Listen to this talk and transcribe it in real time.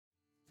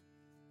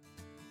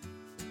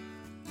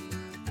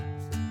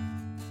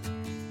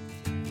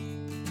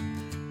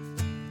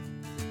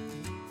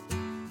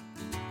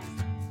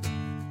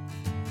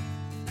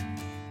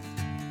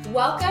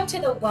Welcome to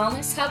the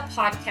Wellness Hub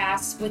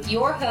podcast with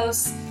your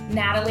hosts,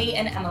 Natalie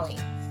and Emily.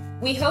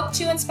 We hope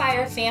to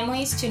inspire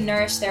families to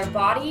nourish their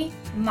body,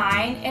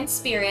 mind, and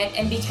spirit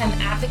and become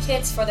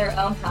advocates for their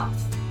own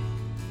health.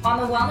 On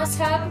the Wellness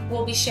Hub,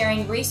 we'll be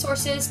sharing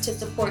resources to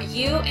support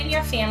you and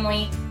your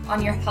family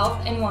on your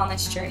health and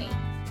wellness journey.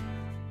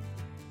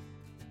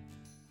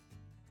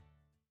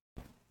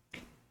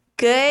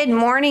 Good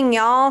morning,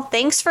 y'all.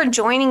 Thanks for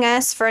joining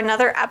us for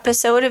another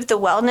episode of the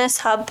Wellness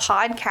Hub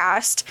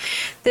podcast.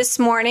 This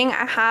morning,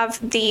 I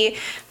have the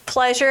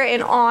pleasure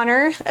and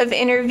honor of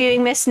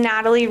interviewing Miss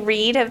Natalie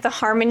Read of the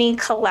Harmony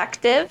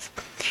Collective.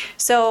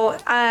 So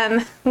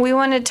we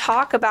want to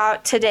talk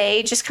about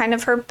today just kind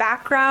of her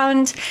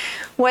background,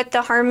 what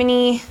the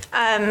Harmony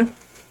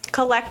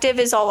Collective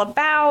is all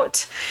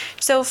about.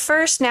 So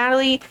first,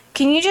 Natalie,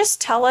 can you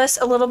just tell us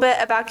a little bit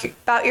about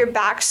your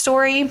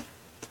backstory,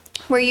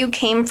 where you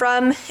came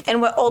from,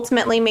 and what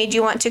ultimately made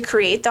you want to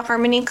create the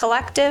Harmony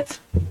Collective?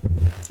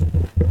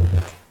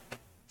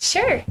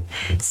 Sure.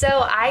 So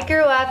I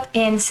grew up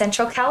in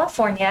Central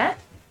California.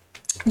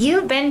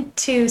 You've been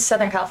to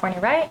Southern California,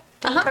 right?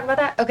 Did we talk about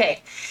that?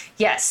 Okay.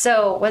 Yes.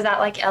 So was that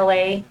like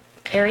LA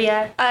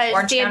area?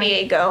 San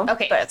Diego.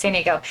 Okay. San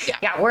Diego.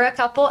 Yeah. We're a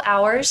couple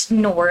hours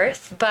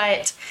north,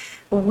 but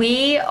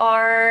we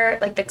are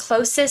like the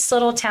closest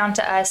little town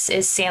to us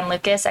is San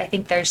Lucas. I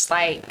think there's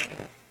like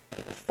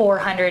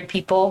 400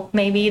 people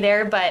maybe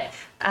there, but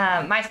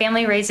my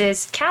family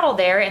raises cattle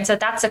there, and so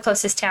that's the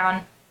closest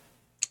town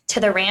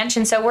to the ranch.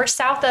 And so we're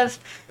south of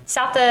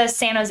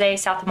San Jose,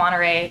 south of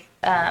Monterey,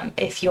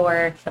 if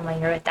you're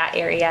familiar with that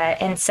area.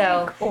 And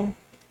so Cool.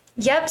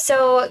 Yep,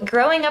 so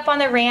growing up on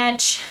the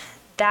ranch,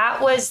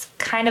 that was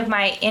kind of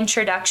my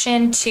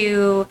introduction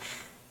to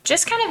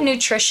just kind of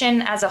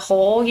nutrition as a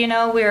whole. You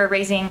know, we were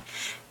raising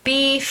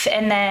beef,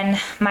 and then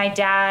my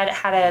dad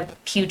had a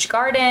huge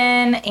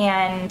garden,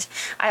 and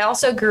I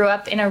also grew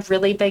up in a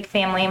really big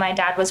family. My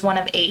dad was one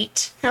of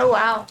 8. Oh,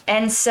 wow.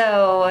 And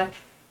so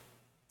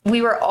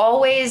we were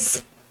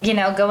always,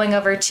 going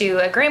over to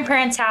a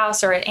grandparent's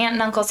house or an aunt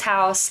and uncle's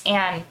house,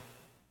 and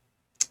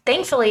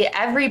thankfully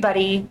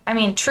everybody,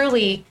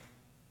 truly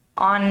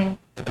on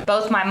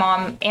both my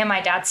mom and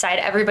my dad's side,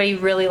 everybody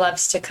really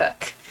loves to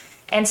cook.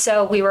 And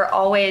so we were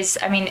always,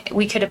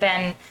 we could have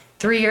been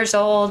 3 years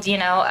old,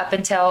 up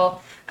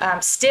until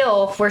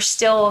we're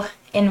still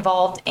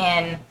involved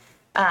in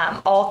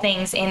all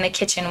things in the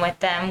kitchen with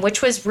them,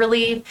 which was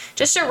really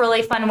just a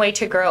really fun way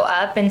to grow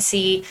up and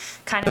see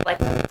kind of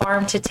like a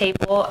farm to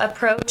table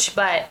approach.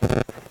 But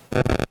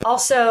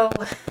also,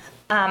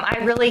 I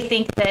really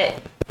think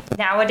that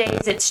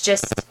nowadays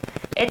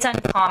it's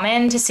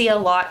uncommon to see a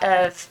lot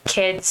of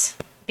kids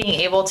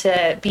being able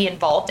to be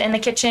involved in the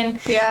kitchen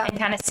and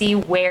kind of see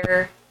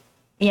where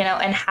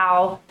and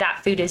how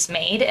that food is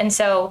made. And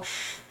so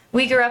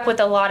we grew up with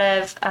a lot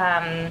of,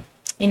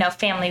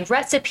 family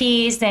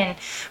recipes, and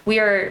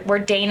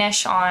we're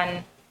Danish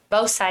on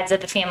both sides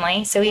of the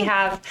family. So we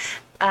have,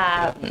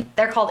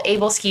 they're called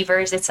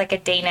Abelskivers. It's like a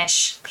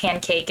Danish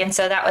pancake. And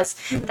so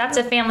that's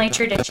a family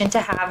tradition to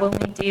have when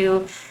we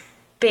do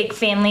big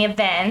family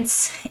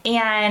events.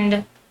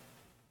 And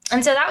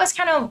so that was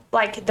kind of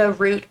like the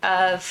root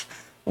of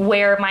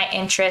where my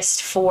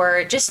interest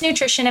for just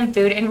nutrition and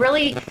food and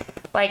really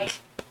like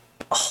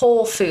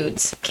whole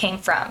foods came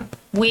from.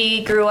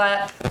 We grew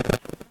up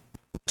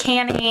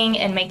canning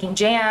and making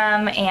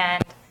jam,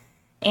 and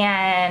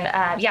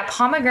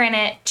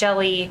pomegranate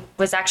jelly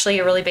was actually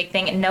a really big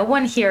thing, and no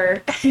one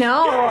here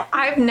No,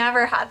 I've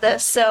never had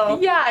this,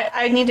 so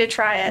I need to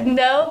try it.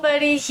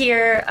 Nobody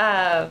here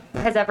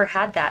has ever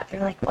had that. They're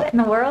like, what in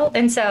the world?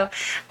 And so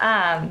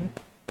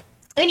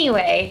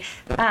anyway,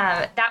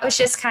 that was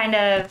just kind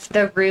of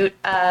the root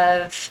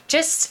of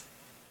just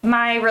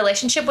my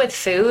relationship with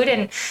food.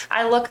 And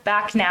I look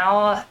back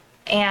now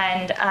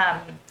and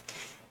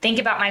think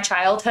about my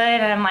childhood,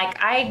 and I'm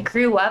like, I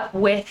grew up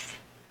with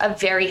a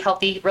very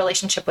healthy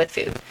relationship with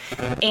food.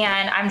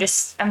 And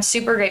I'm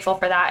super grateful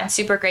for that, and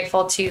super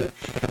grateful to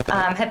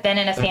have been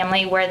in a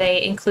family where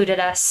they included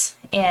us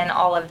in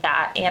all of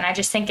that. And I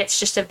just think it's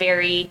just a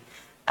very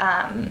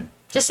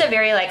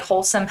like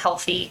wholesome,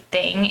 healthy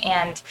thing.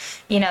 And,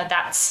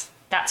 that's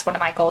one of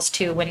my goals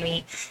too, when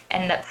we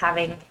end up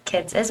having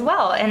kids as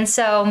well. And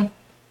so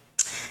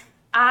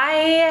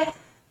I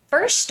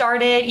first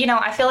started,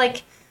 I feel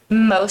like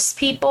most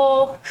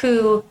people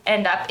who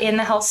end up in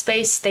the health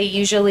space, they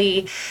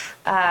usually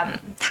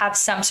have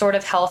some sort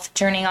of health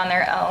journey on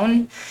their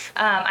own.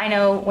 I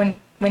know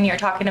when you're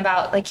talking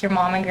about like your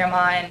mom and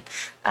grandma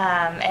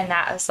and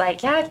that, I was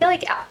like, I feel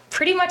like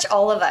pretty much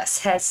all of us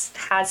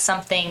has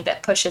something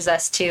that pushes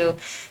us to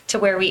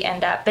where we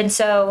end up. And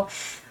so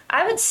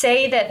I would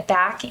say that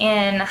back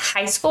in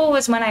high school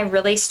was when I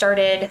really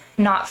started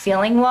not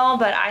feeling well,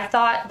 but I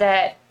thought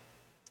that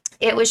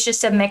it was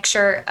just a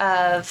mixture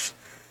of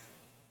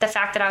the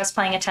fact that I was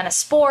playing a ton of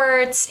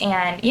sports,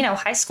 and,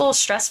 high school is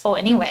stressful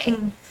anyway.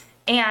 Mm-hmm.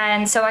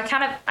 And so I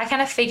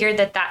kind of figured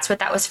that that's what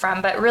that was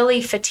from, but really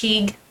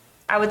fatigue,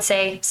 I would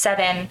say, set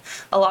in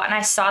a lot. And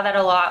I saw that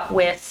a lot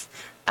with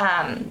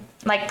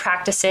like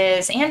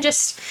practices and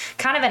just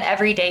kind of an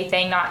everyday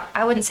thing.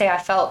 I wouldn't say I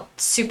felt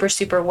super,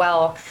 super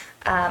well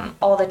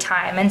all the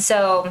time. And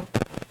so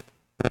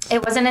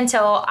it wasn't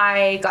until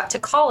I got to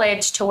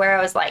college to where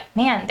I was like,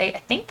 man, I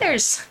think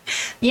there's,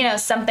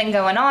 something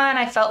going on.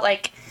 I felt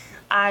like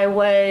I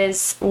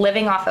was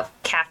living off of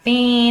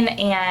caffeine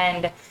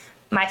and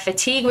my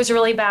fatigue was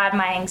really bad.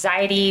 My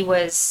anxiety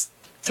was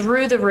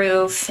through the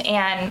roof.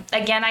 And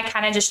again, I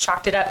kind of just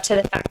chalked it up to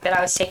the fact that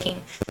I was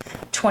taking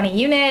 20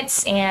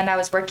 units and I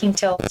was working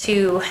till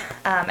 2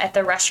 at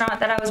the restaurant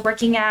that I was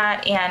working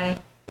at.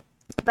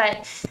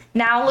 But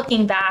now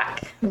looking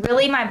back,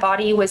 really my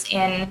body was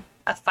in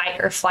a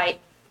fight or flight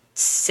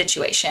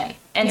situation.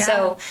 And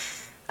so,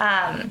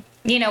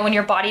 when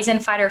your body's in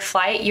fight or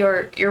flight,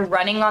 you're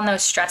running on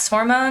those stress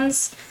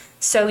hormones.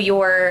 So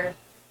you're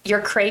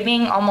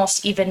craving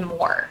almost even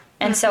more.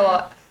 And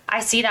so I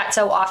see that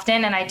so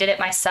often, and I did it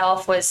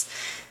myself, was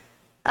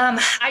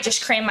I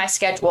just crammed my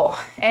schedule.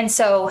 And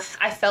so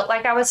I felt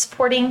like I was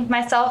supporting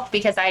myself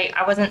because I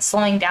wasn't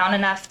slowing down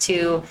enough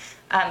to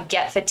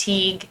get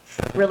fatigue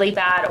really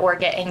bad or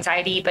get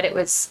anxiety, but it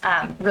was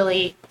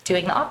really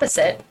doing the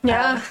opposite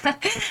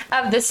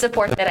of the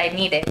support that I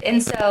needed.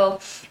 And so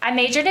I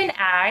majored in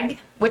ag,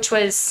 which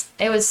was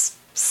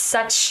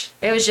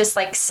just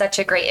like such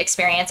a great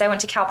experience. I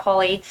went to Cal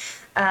Poly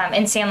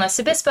in San Luis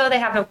Obispo. They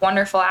have a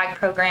wonderful ag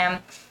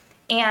program.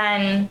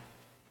 And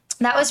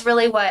that was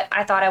really what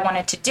I thought I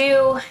wanted to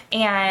do.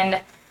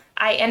 And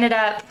I ended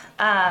up,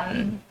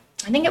 I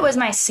think it was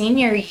my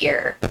senior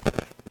year,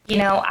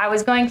 I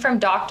was going from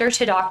doctor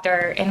to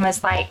doctor and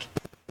was like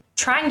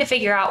trying to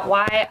figure out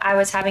why I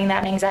was having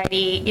that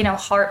anxiety,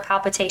 heart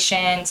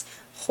palpitations,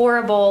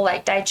 horrible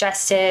like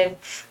digestive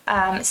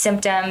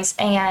symptoms,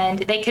 and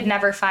they could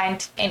never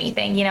find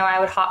anything. I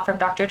would hop from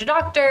doctor to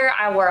doctor.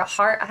 I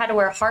had to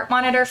wear a heart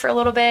monitor for a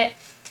little bit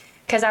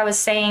because I was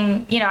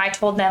saying, I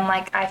told them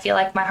like, I feel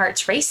like my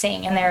heart's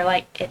racing, and they're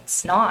like,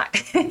 it's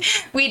not.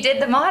 We did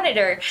the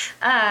monitor.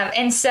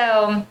 And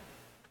so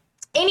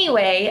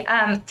anyway,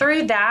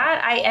 through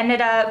that, I ended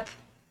up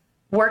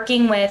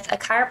working with a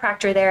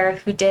chiropractor there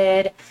who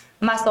did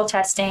muscle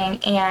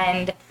testing,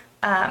 and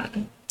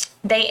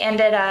they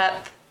ended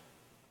up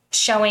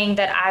showing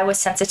that I was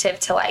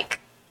sensitive to like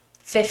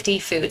 50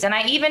 foods. And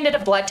I even did a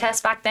blood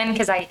test back then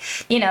because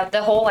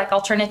the whole like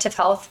alternative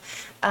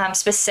health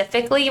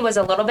specifically was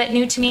a little bit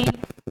new to me.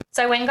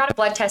 So I went and got a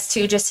blood test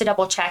too, just to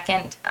double check.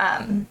 And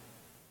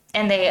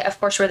they of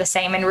course were the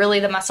same. And really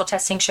the muscle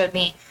testing showed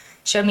me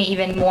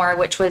even more,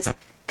 which was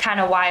kind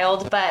of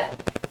wild.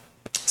 But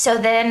so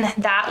then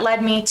that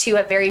led me to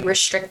a very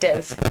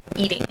restrictive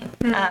eating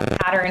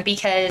pattern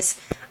because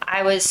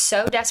I was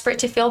so desperate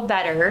to feel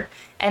better,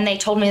 and they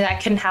told me that I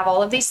couldn't have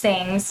all of these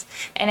things,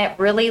 and it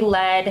really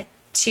led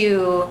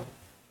to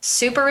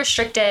super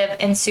restrictive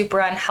and super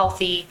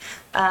unhealthy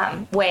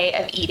way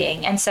of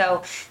eating. And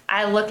so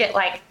I look at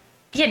like,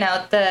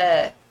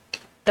 the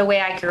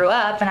way I grew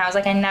up, and I was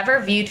like, I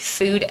never viewed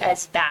food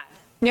as bad.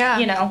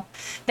 Yeah.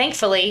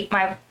 Thankfully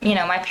my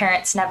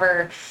parents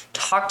never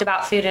talked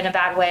about food in a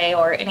bad way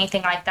or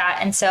anything like that.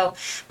 And so,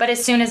 but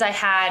as soon as I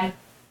had,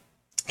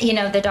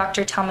 the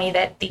doctor tell me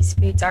that these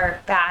foods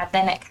are bad,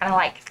 then it kind of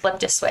like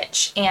flipped a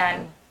switch,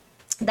 and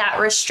that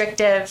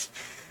restrictive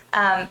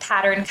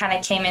pattern kind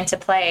of came into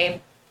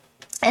play.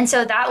 And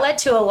so that led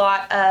to a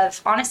lot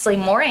of, honestly,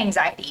 more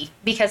anxiety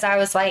because I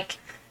was like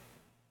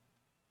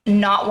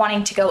not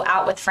wanting to go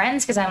out with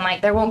friends because I'm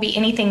like, there won't be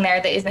anything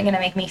there that isn't going to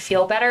make me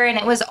feel better. And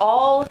it was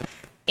all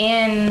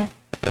in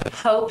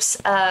hopes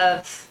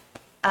of,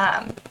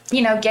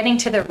 getting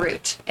to the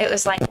root. It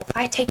was like, well, if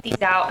I take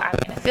these out, I'm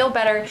going to feel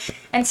better.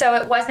 And so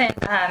it wasn't,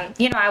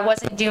 I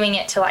wasn't doing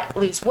it to like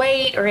lose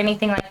weight or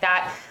anything like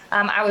that.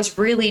 I was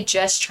really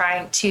just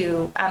trying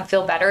to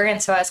feel better.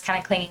 And so I was kind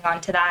of clinging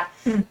on to that.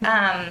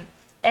 Mm-hmm.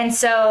 And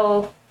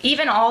so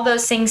even all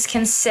those things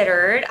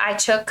considered, I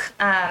took,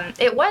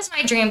 it was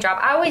my dream job.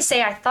 I always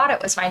say I thought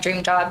it was my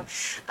dream job.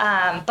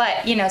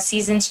 But,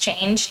 seasons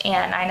change,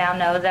 and I now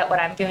know that what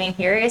I'm doing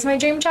here is my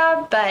dream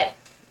job. But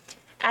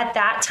at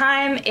that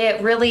time,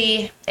 it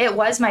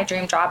was my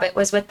dream job. It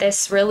was with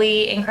this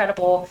really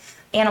incredible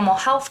animal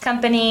health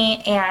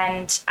company,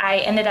 and I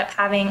ended up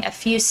having a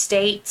few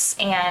states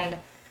and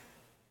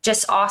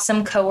just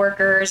awesome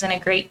coworkers and a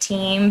great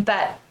team.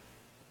 But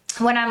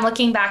when I'm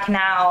looking back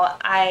now,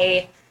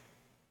 I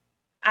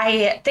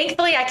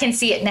thankfully I can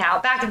see it now.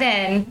 Back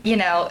then,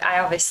 I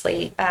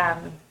obviously,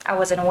 I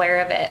wasn't aware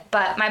of it,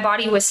 but my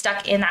body was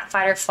stuck in that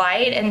fight or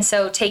flight. And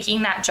so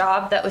taking that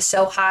job that was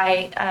so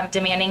high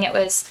demanding, it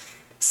was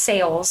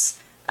sales,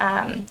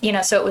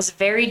 so it was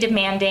very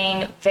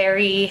demanding,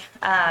 very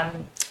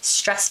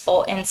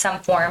stressful in some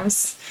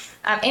forms,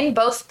 in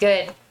both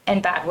good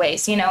and bad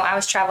ways. I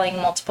was traveling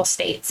multiple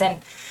states and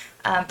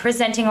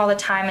presenting all the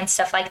time and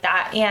stuff like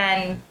that.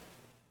 And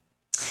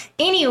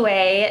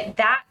anyway,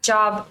 that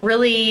job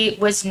really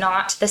was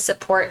not the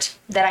support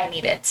that I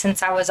needed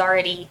since I was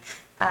already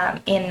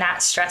in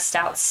that stressed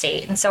out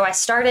state. And so I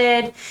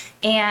started,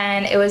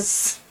 and it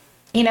was,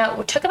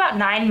 it took about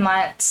 9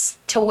 months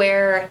to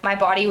where my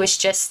body was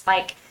just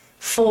like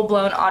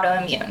full-blown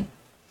autoimmune.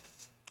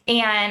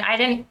 And I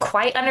didn't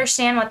quite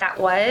understand what that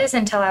was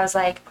until I was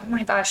like, oh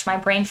my gosh, my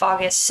brain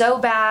fog is so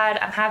bad.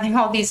 I'm having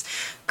all these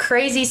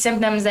crazy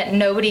symptoms that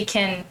nobody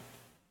can,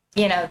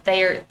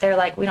 they're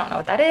like, we don't know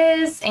what that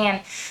is.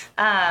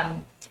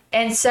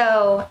 And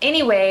so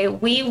anyway,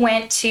 we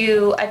went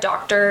to a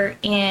doctor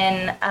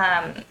in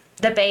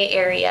the Bay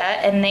Area,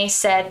 and they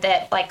said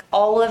that like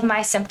all of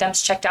my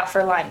symptoms checked out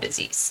for Lyme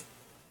disease.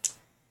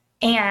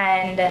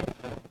 And,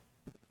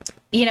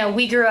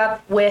 we grew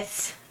up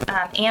with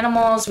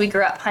animals. We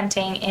grew up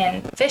hunting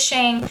and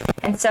fishing.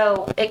 And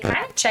so it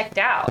kind of checked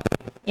out,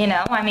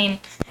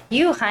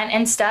 you hunt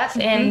and stuff,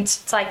 and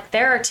it's like,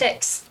 there are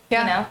ticks,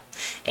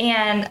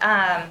 and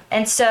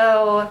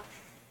so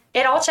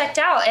it all checked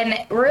out.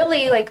 And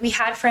really, like, we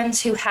had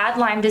friends who had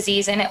Lyme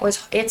disease, and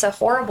it's a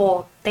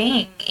horrible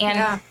thing.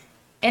 And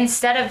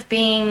instead of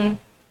being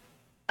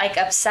like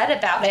upset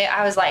about it,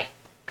 I was like,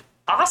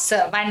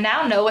 awesome, I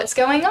now know what's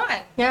going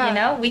on.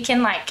 We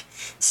can like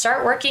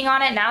start working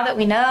on it now that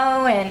we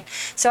know. And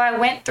so I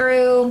went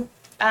through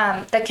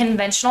the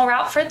conventional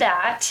route for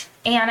that,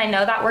 and I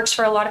know that works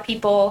for a lot of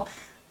people,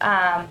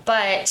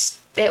 but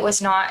it was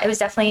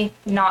definitely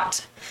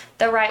not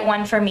the right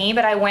one for me.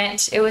 But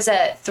it was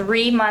a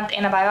 3-month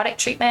antibiotic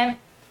treatment,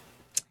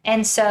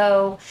 and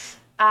so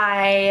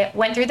I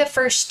went through the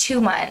first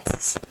 2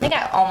 months. I think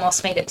I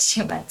almost made it to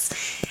 2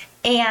 months.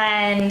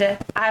 And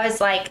I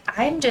was like,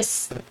 I'm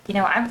just,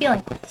 I'm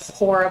feeling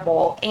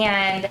horrible.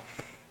 And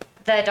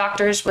the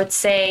doctors would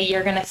say,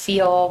 you're going to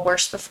feel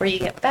worse before you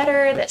get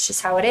better. That's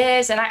just how it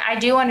is. And I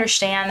do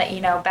understand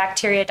that,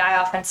 bacteria die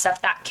off and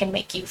stuff that can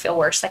make you feel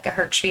worse, like a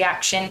Herx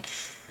reaction.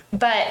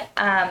 But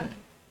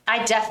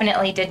I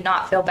definitely did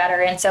not feel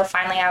better. And so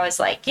finally I was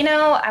like,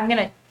 I'm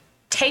going to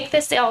take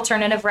the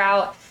alternative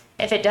route.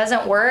 If it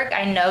doesn't work,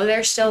 I know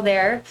they're still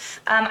there.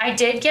 I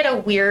did get a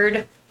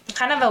weird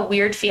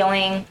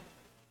feeling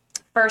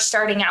first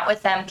starting out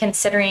with them,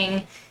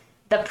 considering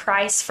the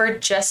price for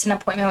just an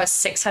appointment was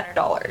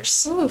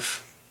 $600.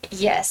 Oof.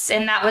 Yes,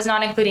 and that was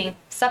not including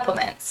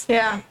supplements.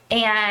 Yeah.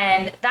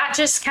 And that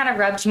just kind of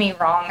rubbed me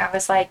wrong. I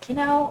was like,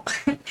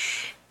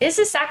 is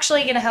this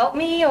actually going to help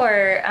me?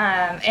 Or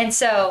and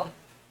so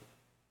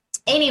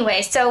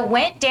anyway, so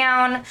went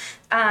down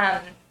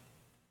that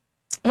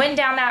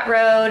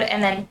road,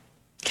 and then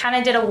kind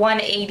of did a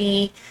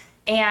 180.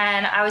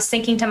 And I was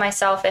thinking to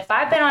myself, if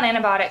I've been on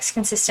antibiotics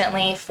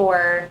consistently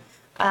for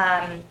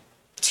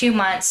 2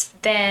 months,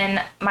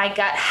 then my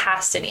gut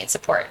has to need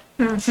support.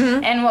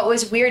 Mm-hmm. And what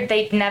was weird,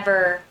 they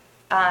never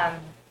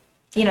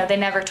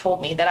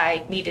told me that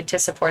I needed to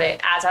support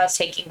it as I was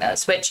taking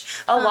those, which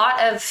a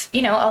lot of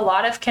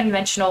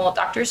conventional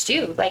doctors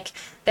do. Like,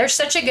 there's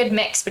such a good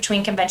mix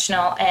between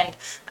conventional and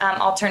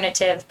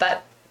alternative.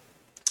 But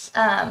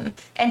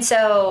and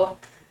so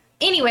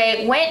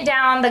anyway, went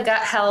down the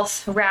gut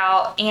health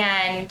route,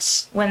 and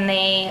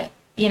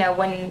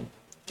when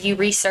you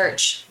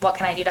research what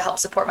can I do to help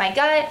support my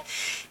gut,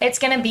 it's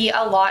going to be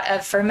a lot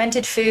of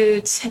fermented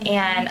foods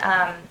and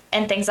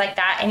things like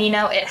that. And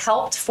it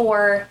helped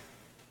for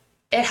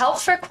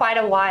quite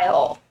a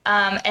while,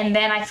 and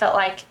then I felt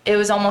like it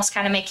was almost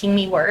kind of making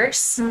me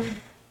worse.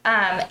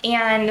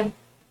 And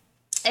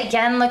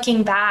again,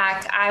 looking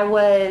back, I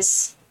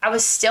was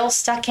still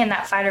stuck in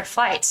that fight or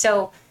flight.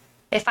 So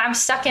if I'm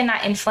stuck in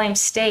that inflamed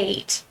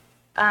state,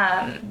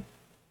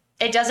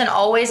 it doesn't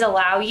always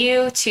allow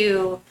you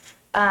to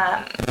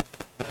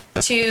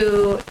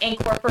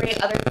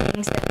incorporate other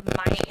things that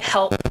might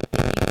help you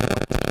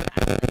work in that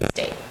inflamed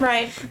state.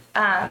 Right.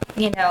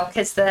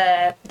 Because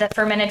the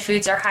fermented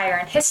foods are higher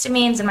in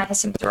histamines, and my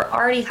histamines were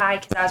already high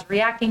because I was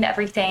reacting to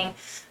everything.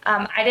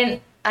 I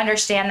didn't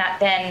understand that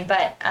then,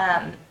 but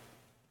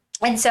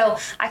and so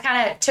I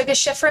kind of took a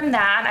shift from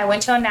that. I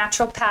went to a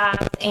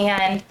naturopath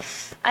and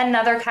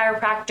another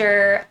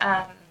chiropractor,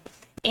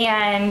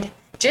 and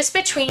just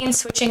between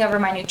switching over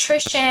my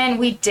nutrition,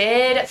 we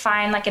did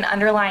find like an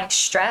underlying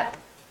strep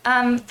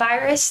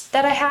virus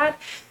that I had,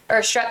 or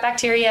strep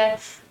bacteria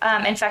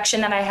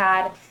infection that I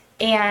had.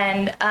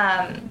 And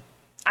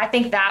I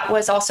think that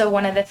was also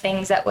one of the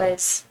things that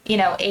was,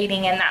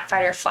 aiding in that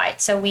fight or flight.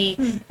 So we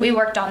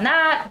worked on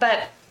that.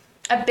 But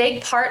a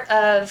big part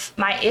of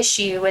my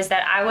issue was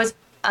that I was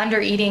under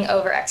eating,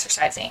 over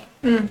exercising.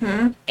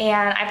 Mm-hmm.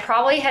 And I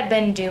probably had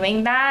been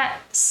doing that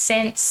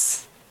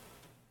since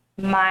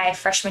my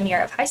freshman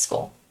year of high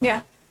school.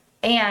 Yeah.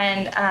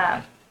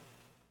 And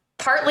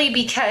partly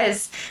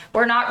because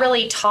we're not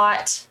really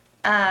taught,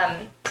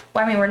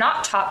 we're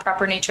not taught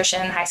proper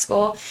nutrition in high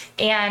school,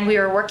 and we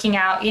were working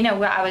out,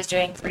 I was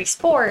doing 3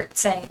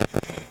 sports, and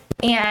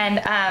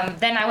then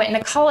I went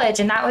into college,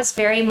 and that was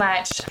very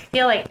much, I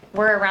feel like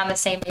we're around the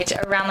same age,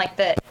 around like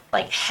the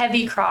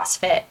heavy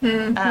CrossFit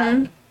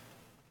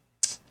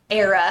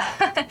era.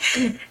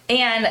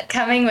 And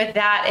coming with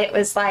that, it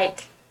was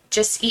like,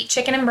 just eat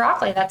chicken and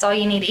broccoli. That's all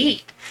you need to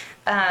eat,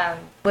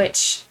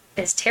 which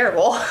is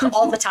terrible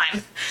all the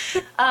time.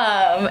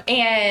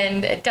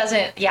 And it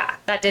doesn't,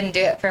 that didn't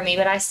do it for me,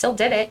 but I still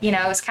did it.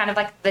 It was kind of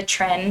like the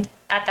trend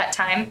at that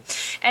time.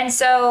 And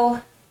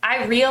so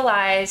I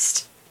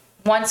realized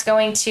once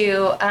going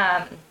to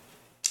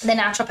the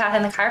naturopath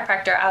and the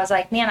chiropractor, I was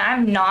like, man,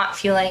 I'm not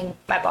feeling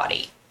my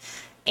body.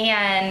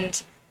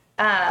 And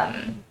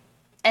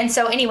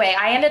so anyway,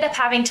 I ended up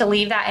having to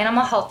leave that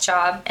animal health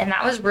job. And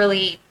that was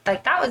really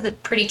like, that was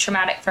pretty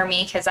traumatic for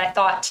me, because I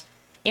thought,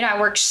 I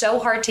worked so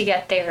hard to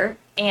get there.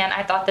 And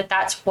I thought that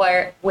that's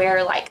where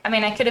like, I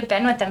mean, I could have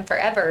been with them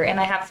forever, and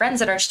I have friends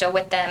that are still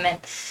with them.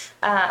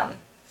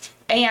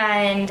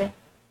 And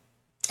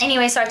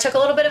anyway, so I took a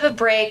little bit of a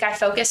break. I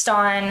focused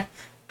on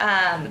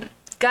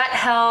gut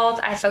health.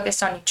 I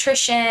focused on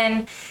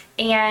nutrition,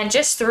 and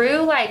just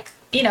through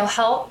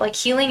health, like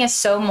healing is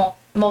so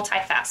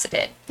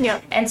multifaceted.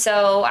 Yeah. And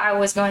so I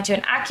was going to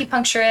an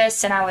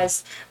acupuncturist, and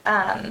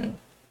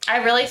I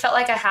really felt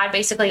like I had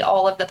basically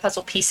all of the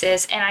puzzle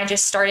pieces, and I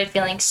just started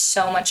feeling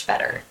so much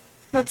better.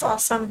 That's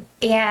awesome.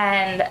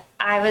 And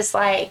I was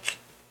like,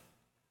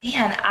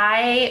 man,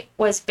 I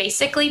was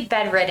basically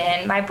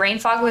bedridden. My brain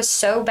fog was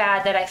so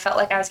bad that I felt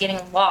like I was getting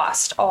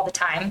lost all the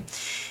time.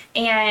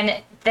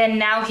 And then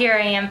now here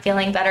I am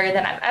feeling better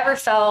than I've ever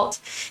felt.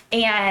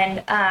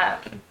 And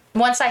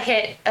once I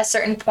hit a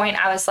certain point,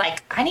 I was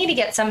like, I need to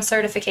get some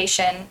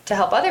certification to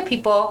help other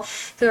people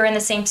who are in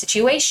the same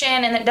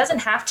situation. And it doesn't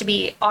have to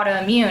be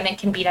autoimmune. It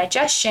can be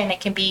digestion.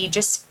 It can be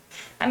just,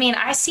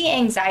 I see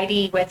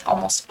anxiety with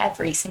almost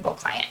every single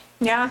client.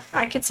 Yeah,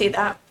 I could see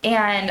that.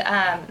 And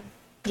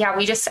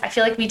I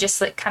feel like we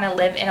just kind of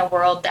live in a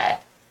world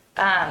that,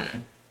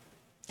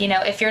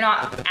 if you're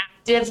not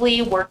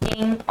actively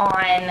working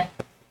on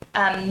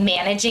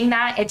managing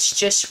that, it's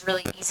just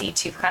really easy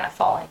to kind of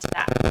fall into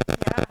that.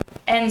 Yeah.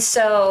 And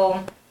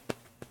so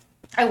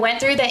I went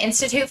through the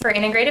Institute for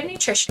Integrative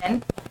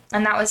Nutrition,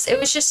 and it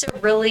was just a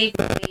really,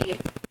 really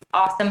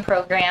awesome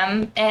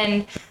program.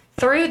 And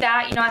through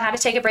that, I had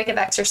to take a break of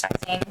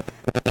exercising,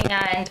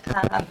 and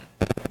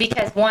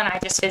because one, I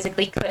just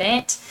physically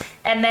couldn't.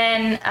 And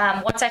then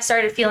once I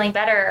started feeling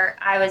better,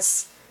 I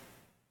was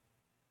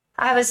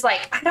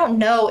like, I don't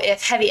know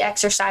if heavy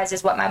exercise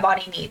is what my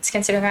body needs,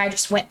 considering I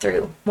just went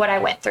through what I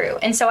went through.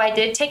 And so I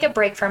did take a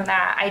break from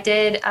that.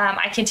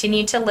 I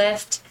continued to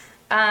lift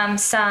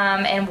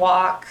some and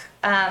walk.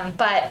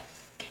 But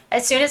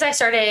as soon as I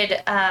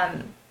started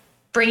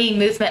bringing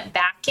movement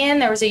back in,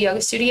 there was a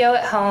yoga studio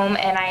at home,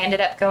 and I ended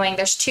up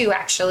there's two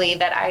actually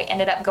that I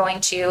ended up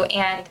going to,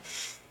 and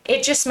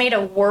it just made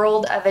a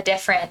world of a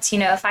difference.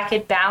 If I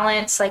could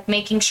balance like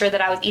making sure that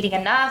I was eating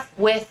enough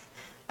with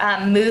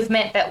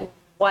movement that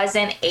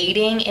wasn't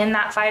aiding in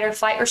that fight or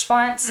flight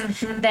response,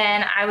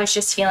 then I was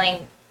just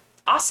feeling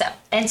awesome.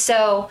 And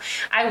so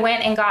I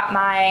went and got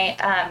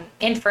my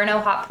Inferno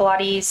Hot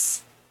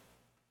Pilates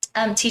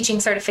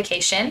teaching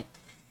certification.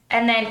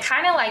 And then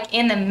kind of like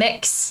in the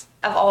mix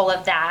of all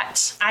of that,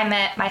 I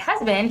met my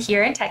husband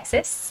here in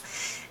Texas,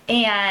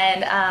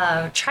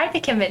 and tried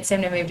to convince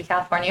him to move to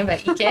California,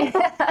 but you can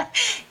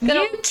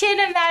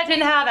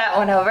imagine how that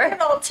went over.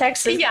 Good old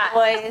Texas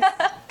boys.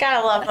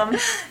 Gotta love them.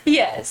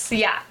 Yes,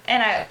 yeah.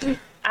 And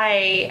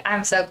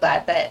I'm so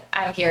glad that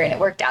I'm here and it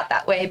worked out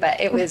that way, but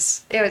it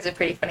was a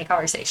pretty funny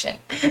conversation.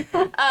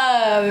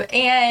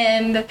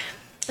 And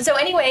so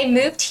anyway,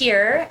 moved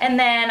here, and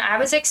then I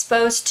was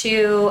exposed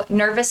to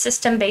nervous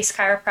system based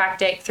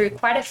chiropractic through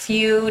quite a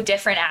few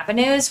different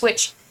avenues,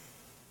 which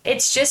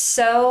it's just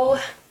so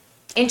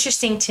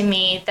interesting to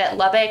me that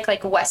Lubbock,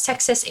 like West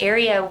Texas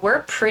area,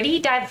 we're pretty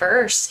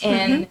diverse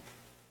in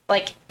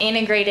like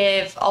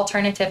integrative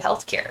alternative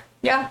healthcare.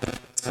 Yeah.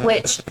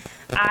 Which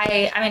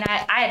I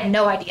had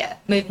no idea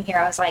moving here.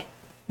 I was like,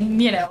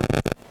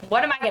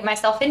 what am I getting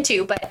myself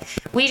into? But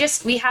we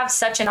have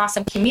such an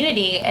awesome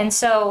community. And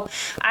so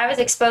I was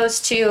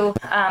exposed to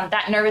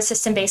that nervous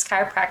system based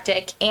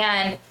chiropractic.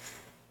 And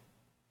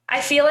I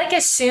feel like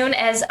as soon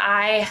as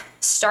I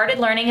started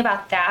learning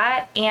about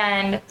that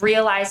and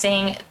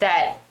realizing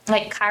that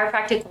like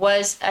chiropractic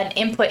was an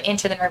input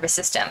into the nervous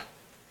system,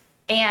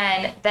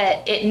 and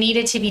that it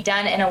needed to be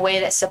done in a way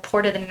that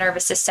supported the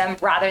nervous system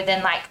rather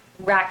than like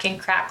rack and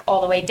crack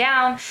all the way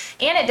down.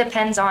 And it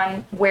depends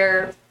on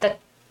where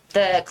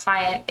the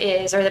client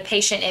is or the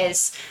patient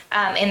is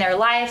in their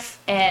life,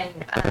 and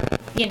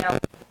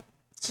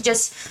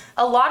just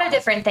a lot of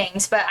different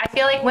things. But I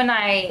feel like when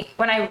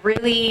I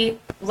really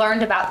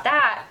learned about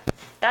that,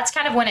 that's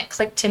kind of when it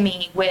clicked to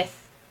me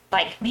with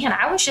like, man,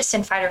 I was just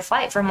in fight or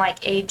flight from like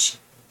age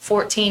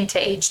 14 to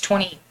age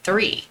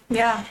 23.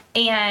 Yeah.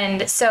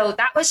 And so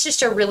that was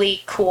just a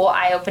really cool,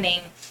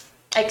 eye-opening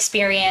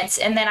experience.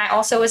 And then I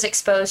also was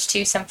exposed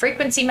to some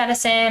frequency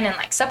medicine and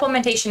like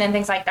supplementation and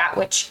things like that,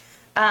 which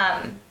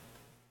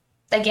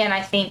again,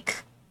 I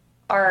think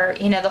are,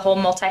 the whole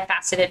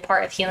multifaceted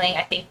part of healing.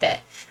 I think that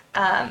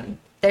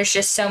there's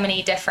just so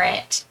many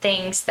different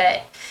things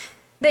that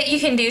you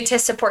can do to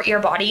support your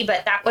body.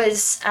 But that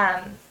was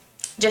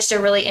just a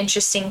really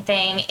interesting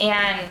thing.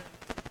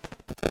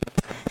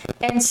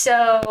 And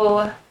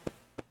so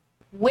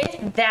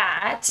with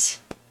that,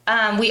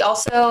 we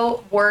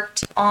also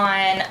worked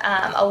on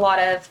a lot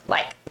of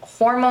like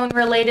hormone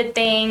related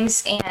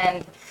things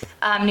and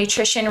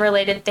nutrition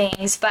related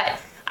things. But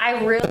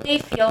I really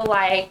feel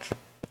like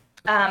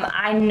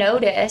I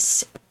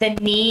noticed the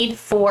need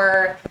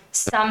for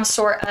some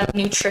sort of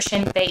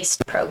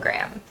nutrition-based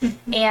program.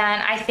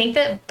 And I think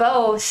that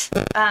both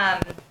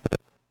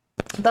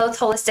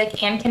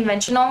holistic and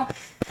conventional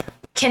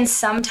can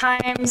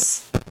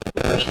sometimes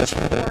reach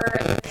for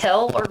the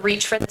pill or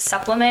reach for the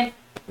supplement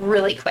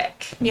really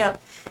quick.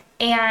 Yep.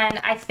 And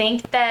I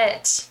think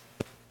that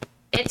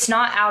it's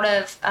not out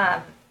of,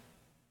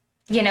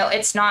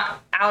 it's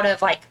not out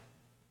of like,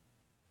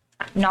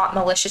 not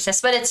maliciousness,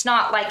 but it's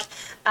not like,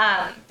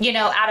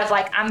 out of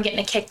like, I'm getting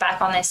a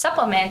kickback on this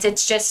supplement.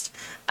 It's just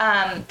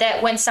that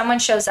when someone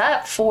shows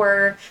up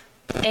for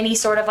any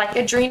sort of like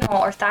adrenal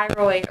or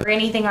thyroid or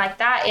anything like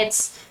that,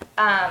 it's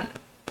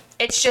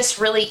just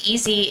really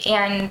easy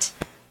and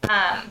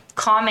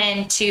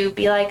common to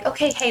be like,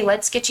 okay, hey,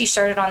 let's get you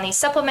started on these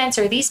supplements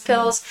or these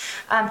pills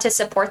to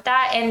support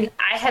that. And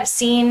I have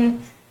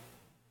seen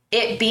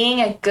it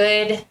being a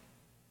good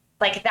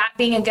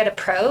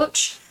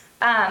approach.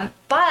 But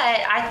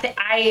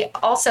I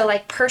also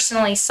like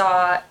personally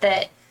saw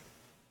that,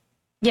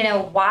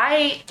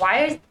 why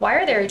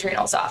are their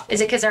adrenals off?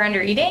 Is it because they're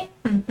under eating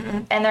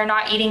and they're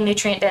not eating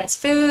nutrient dense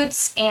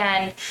foods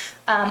and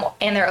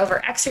they're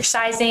over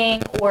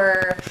exercising,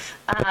 or,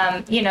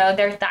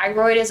 their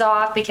thyroid is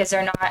off because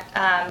they're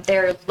not,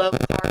 they're low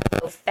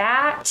carb, low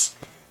fat.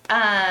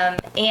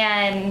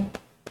 And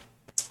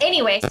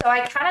anyway, so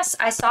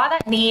I saw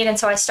that need. And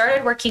so I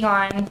started working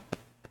on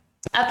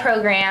a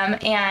program,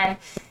 and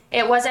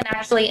it wasn't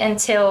actually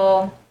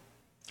until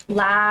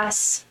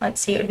last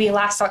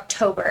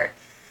October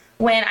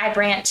when I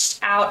branched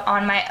out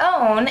on my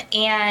own,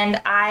 and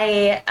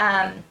I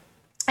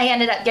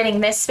ended up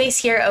getting this space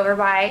here over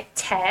by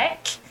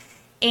Tech,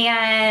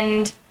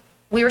 and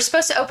we were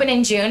supposed to open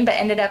in June, but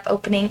ended up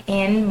opening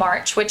in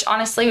March, which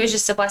honestly was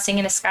just a blessing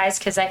in disguise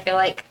because I feel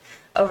like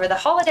over the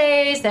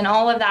holidays and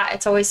all of that,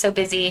 it's always so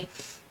busy.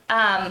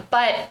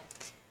 But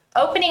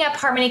opening up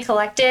Harmony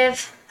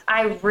Collective,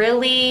 I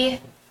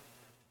really,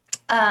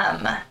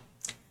 my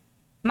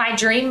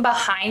dream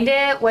behind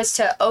it was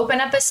to open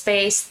up a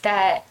space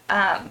that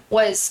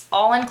was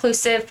all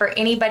inclusive for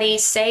anybody.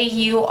 Say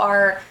you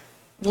are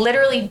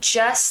literally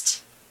just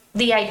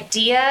the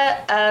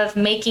idea of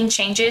making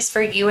changes for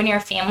you and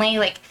your family,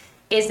 like,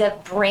 is a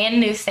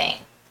brand new thing.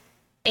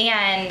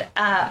 And,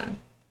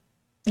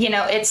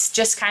 it's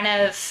just kind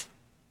of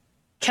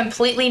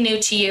completely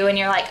new to you. And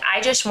you're like,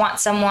 I just want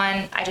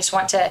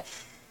to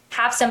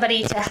have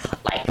somebody to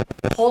like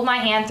hold my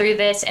hand through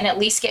this and at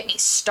least get me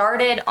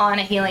started on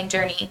a healing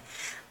journey.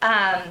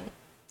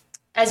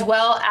 As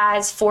well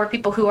as for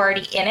people who are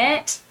already in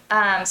it.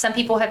 Some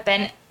people have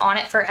been on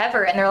it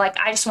forever and they're like,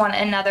 I just want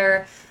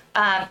another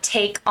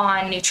take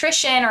on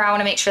nutrition, or I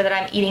want to make sure that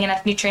I'm eating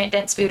enough nutrient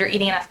dense food or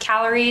eating enough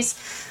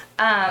calories.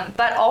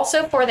 But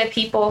also for the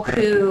people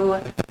who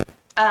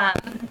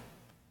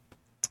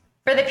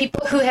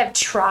have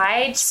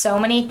tried so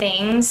many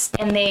things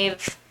and they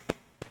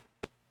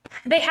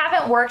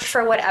haven't worked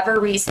for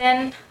whatever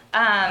reason.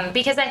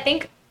 Because I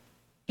think,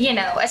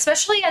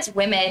 especially as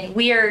women,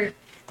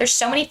 there's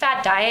so many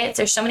fad diets,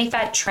 there's so many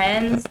fad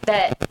trends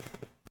that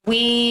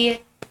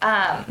we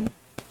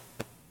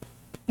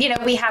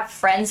have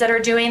friends that are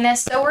doing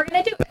this, so we're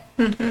going to do it.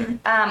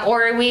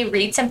 Or we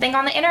read something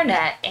on the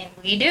internet and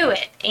we do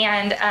it.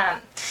 And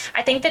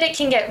I think that it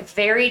can get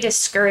very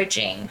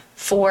discouraging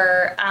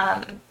for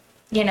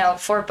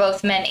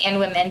both men and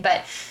women.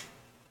 But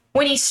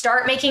when you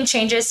start making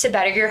changes to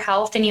better your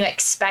health and you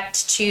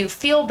expect to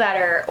feel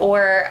better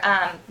or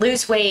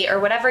lose weight or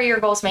whatever your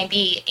goals may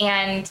be,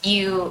 and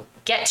you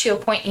get to a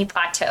point and you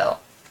plateau,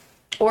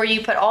 or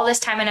you put all this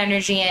time and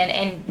energy in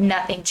and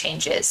nothing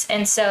changes.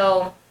 And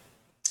so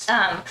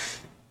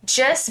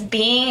just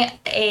being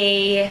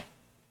a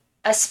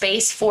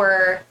space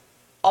for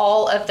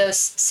all of those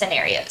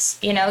scenarios,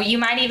 you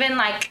might even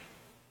like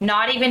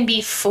not even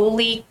be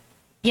fully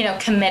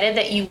committed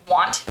that you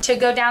want to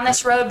go down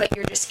this road, but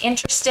you're just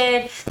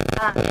interested.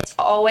 It's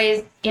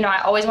always,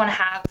 I always want to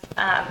have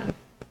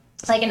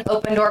like an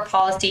open door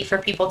policy for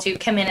people to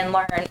come in and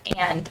learn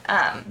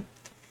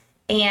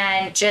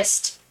and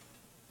just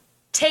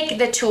take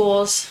the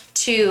tools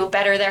to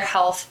better their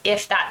health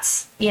if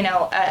that's,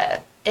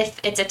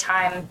 if it's a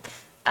time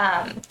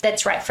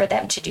that's right for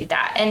them to do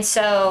that. And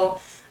so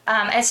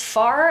as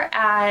far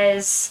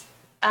as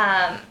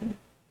my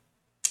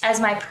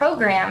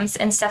programs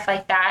and stuff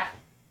like that,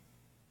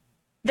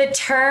 the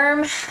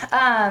term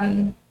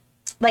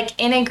like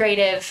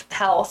integrative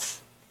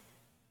health,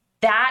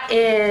 that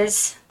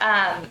is,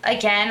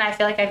 again, I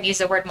feel like I've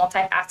used the word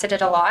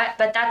multifaceted a lot,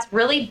 but that's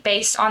really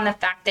based on the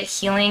fact that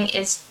healing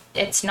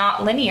it's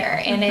not linear,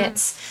 and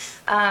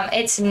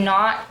it's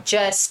not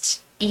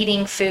just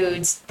eating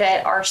foods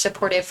that are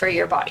supportive for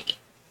your body.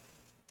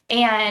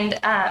 And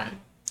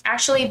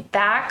actually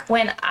back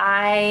when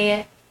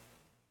that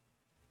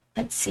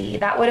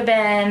would have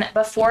been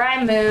before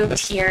I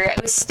moved here.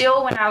 It was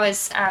still when I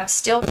was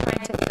still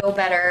trying to feel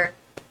better.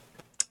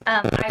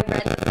 I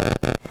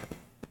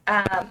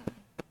read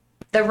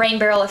The Rain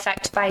Barrel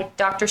Effect by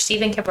Dr.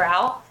 Stephen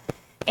Cabral.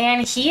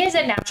 And he is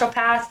a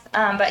naturopath,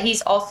 but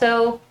he's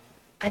also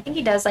I think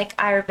he does like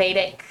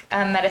Ayurvedic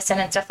medicine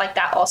and stuff like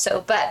that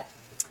also. But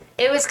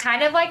it was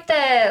kind of like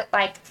the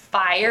like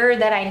fire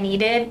that I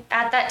needed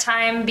at that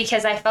time,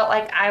 because I felt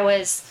like I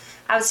was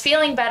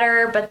feeling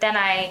better, but then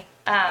I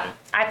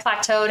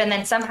plateaued, and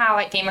then somehow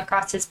I came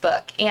across his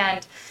book,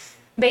 and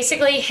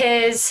basically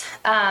his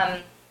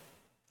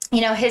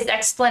his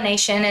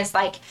explanation is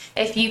like,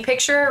 if you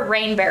picture a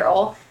rain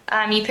barrel,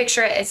 you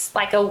picture it as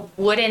like a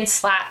wooden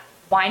slat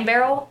wine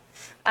barrel.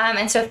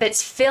 And so if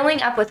it's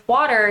filling up with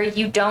water,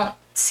 you don't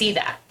see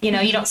that. You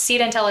don't see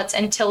it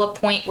until a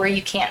point where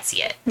you can't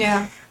see it.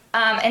 Yeah.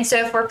 And so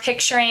if we're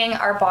picturing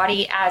our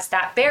body as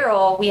that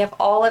barrel, we have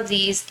all of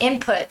these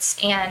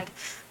inputs and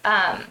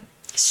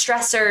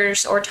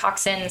stressors or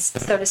toxins,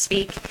 so to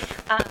speak,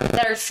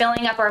 that are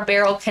filling up our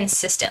barrel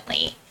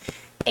consistently.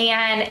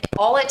 And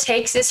all it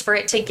takes is for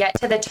it to get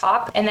to the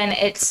top, and then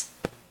it's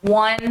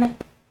one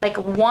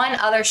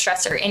other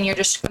stressor, and you're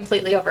just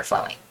completely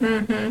overflowing.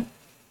 Mm-hmm.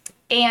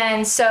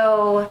 And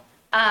so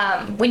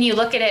when you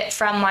look at it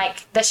from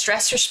like the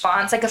stress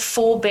response, like a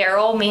full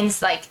barrel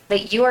means like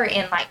that you are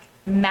in like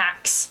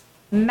max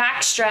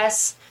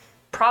stress,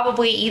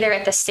 probably either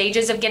at the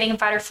stages of getting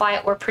fight or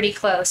flight or pretty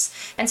close.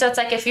 And so it's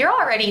like, if you're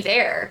already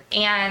there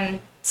and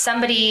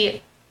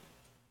somebody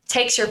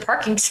takes your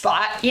parking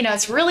spot,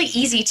 it's really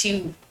easy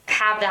to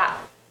have that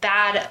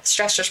bad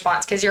stress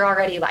response, because you're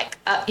already like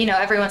up,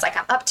 everyone's like,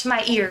 I'm up to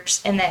my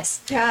ears in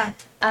this. Yeah.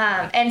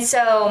 And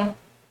so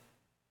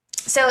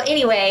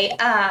anyway,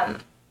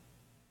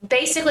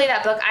 basically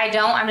that book,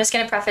 I'm just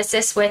going to preface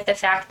this with the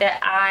fact that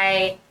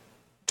I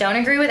don't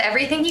agree with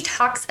everything he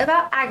talks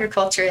about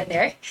agriculture in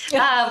there,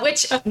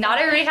 which not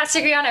everybody has to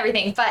agree on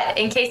everything, but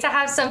in case I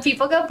have some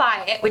people go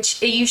buy it,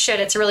 which you should,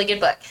 it's a really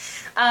good book.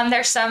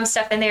 There's some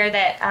stuff in there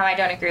that I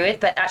don't agree with,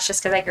 but that's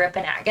just because I grew up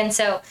in ag. And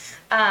so,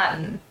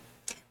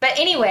 but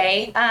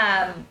anyway,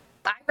 I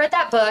read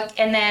that book,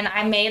 and then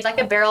I made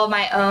like a barrel of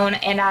my own,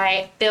 and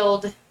I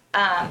filled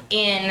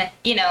in,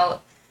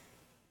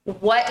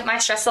 what my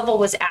stress level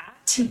was at,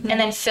 mm-hmm. and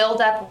then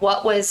filled up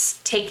what was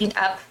taking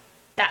up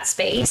that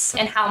space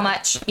and how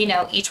much,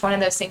 each one of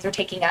those things were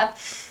taking up.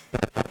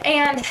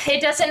 And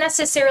it doesn't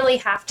necessarily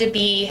have to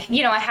be,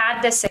 I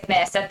had this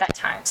sickness at that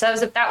time. So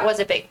that was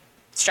a big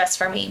stress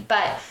for me,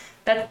 but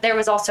there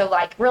was also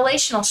like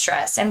relational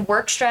stress and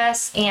work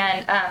stress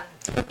and,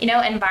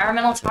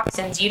 environmental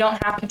toxins. You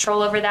don't have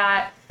control over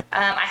that.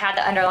 I had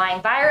the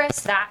underlying virus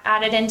that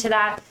added into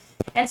that.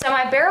 And so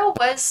my barrel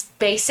was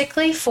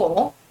basically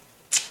full.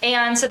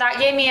 And so that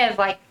gave me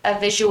a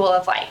visual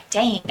of like,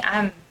 dang,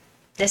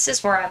 this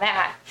is where I'm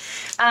at.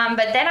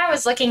 But then I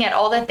was looking at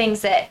all the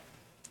things that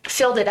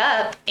filled it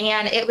up,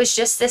 and it was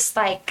just this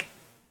like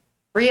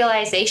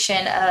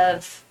realization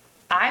of,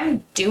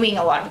 I'm doing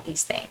a lot of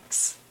these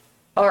things,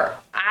 or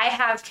I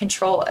have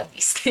control of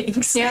these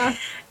things. Yeah.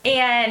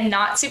 And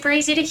not super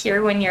easy to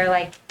hear when you're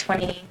like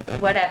 20,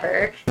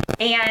 whatever.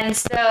 And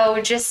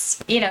so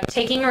just,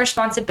 taking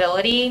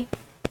responsibility,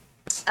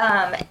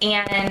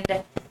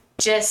 and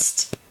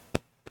just,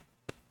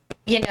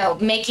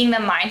 making the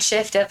mind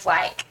shift of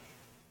like,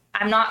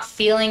 I'm not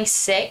feeling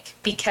sick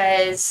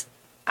because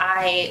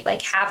I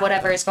like have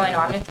whatever is going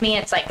on with me.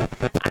 It's like,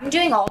 I'm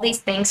doing all these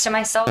things to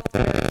myself,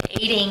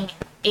 aiding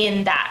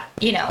in that,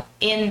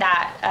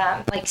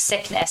 like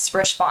sickness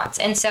response.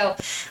 And so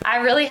I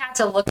really had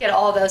to look at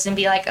all of those and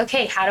be like,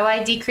 okay, how do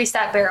I decrease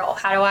that barrel?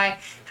 How do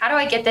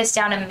I get this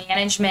down to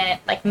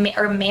management,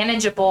 or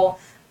manageable,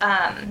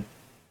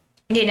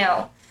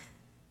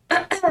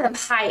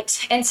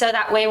 height. And so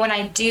that way, when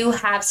I do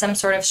have some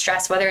sort of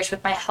stress, whether it's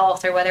with my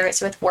health or whether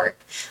it's with work,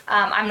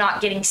 I'm not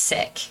getting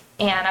sick,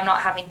 and I'm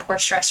not having poor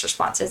stress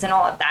responses and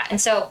all of that. And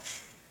so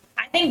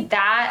I think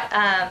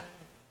that,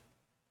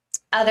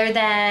 other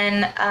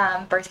than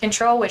birth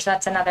control, which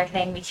that's another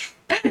thing,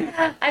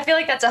 I feel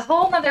like that's a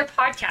whole nother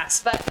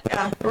podcast,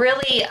 but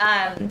really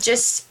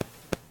just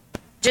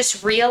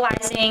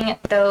realizing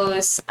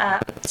those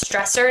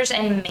stressors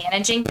and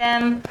managing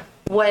them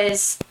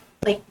was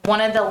like one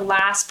of the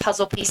last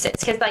puzzle pieces,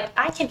 because like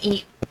I can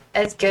eat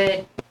as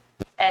good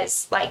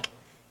as like,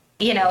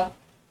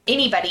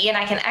 anybody, and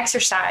I can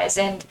exercise,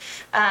 and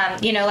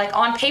like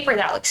on paper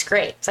that looks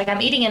great. It's like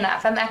I'm eating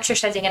enough, I'm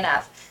exercising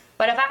enough.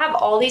 But if I have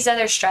all these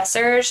other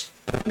stressors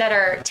that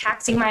are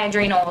taxing my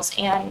adrenals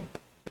and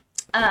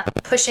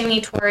pushing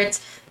me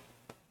towards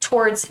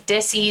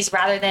disease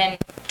rather than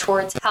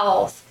towards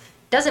health,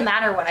 doesn't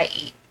matter what I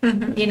eat,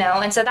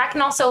 mm-hmm. And so that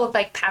can also look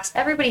like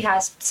everybody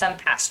has some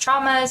past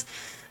traumas,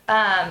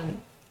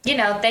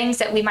 things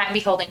that we might be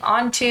holding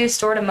on to,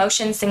 stored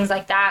emotions, things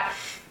like that.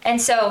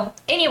 And so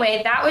anyway,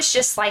 that was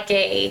just like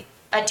a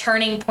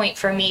turning point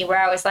for me, where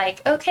I was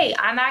like, okay,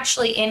 I'm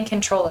actually in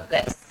control of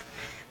this.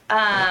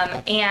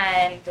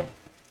 And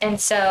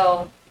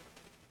so,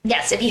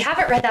 yes, if you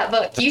haven't read that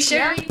book, you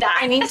should read that.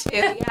 I need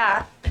to,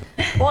 yeah.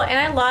 Well, and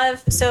I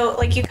love, so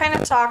like you kind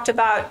of talked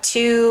about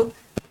two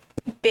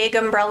big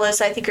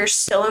umbrellas I think are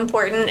so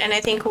important, and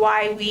I think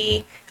why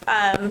we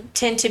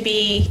tend to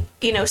be,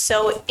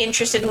 so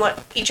interested in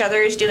what each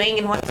other is doing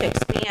and want to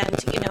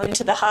expand,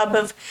 into the hub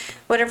of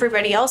what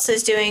everybody else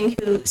is doing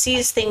who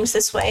sees things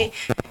this way,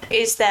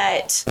 is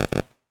that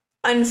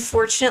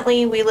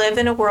unfortunately we live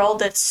in a world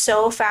that's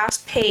so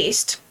fast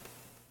paced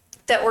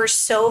that we're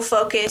so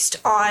focused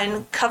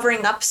on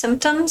covering up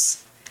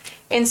symptoms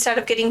instead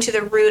of getting to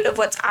the root of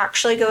what's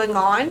actually going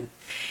on,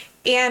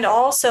 and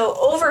also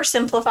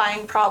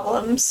oversimplifying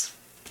problems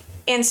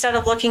instead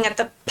of looking at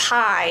the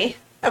pie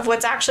of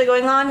what's actually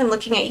going on and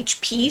looking at each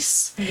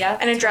piece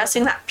and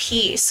addressing that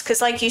piece.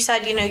 Because like you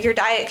said, your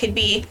diet could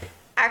be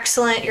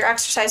excellent, your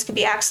exercise could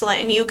be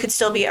excellent, and you could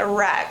still be a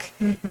wreck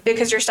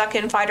because you're stuck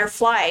in fight or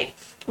flight,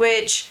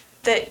 which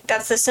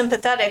that's the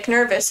sympathetic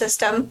nervous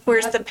system,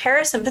 whereas the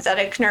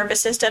parasympathetic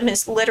nervous system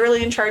is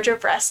literally in charge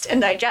of rest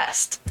and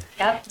digest.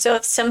 Yep. So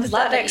if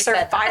sympathetics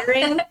are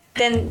firing,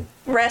 then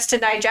rest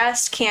and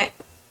digest can't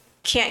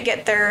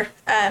get their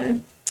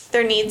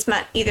needs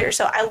met either.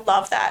 So I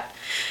love that.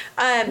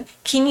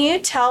 Can you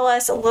tell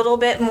us a little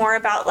bit more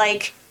about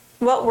like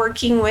what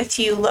working with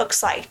you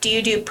looks like? Do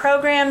you do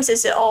programs?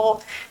 Is it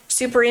all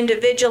super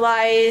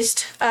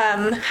individualized?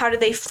 How do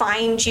they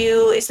find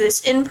you? Is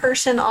this in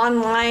person,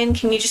 online?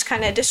 Can you just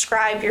kind of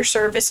describe your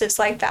services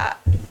like that?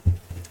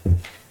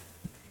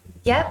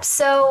 Yep.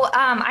 So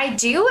I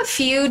do a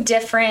few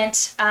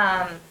different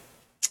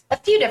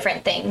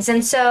things,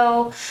 and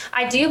so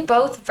I do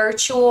both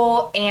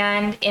virtual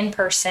and in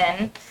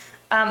person.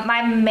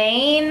 My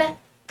main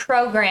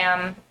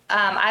program,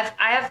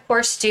 I of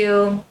course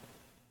do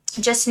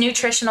just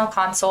nutritional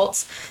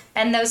consults,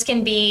 and those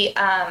can be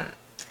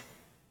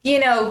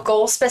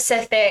goal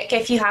specific.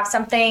 If you have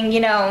something,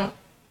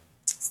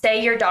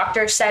 say your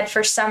doctor said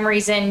for some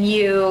reason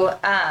you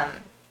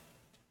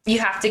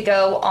have to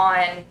go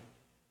on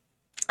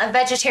a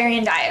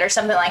vegetarian diet or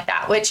something like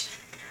that, which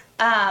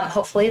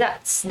hopefully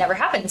that's never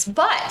happens,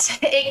 but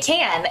it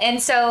can. And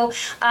so,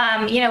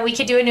 we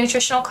could do a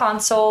nutritional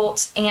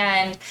consult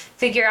and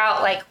figure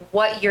out like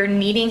what you're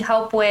needing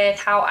help with,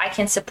 how I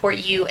can support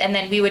you. And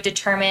then we would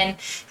determine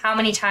how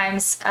many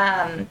times,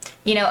 a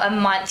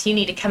month you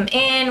need to come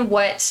in,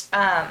 what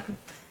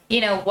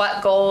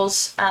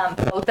goals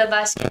both of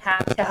us can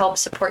have to help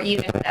support you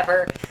in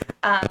whatever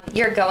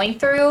you're going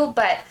through.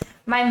 But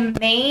my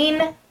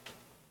main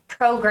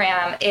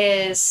program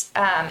is,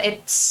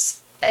 it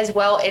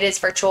is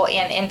virtual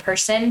and in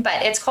person,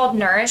 but it's called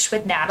Nourish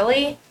with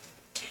Natalie.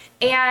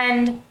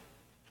 And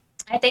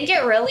I think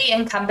it really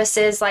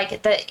encompasses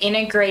like the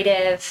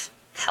integrative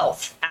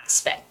health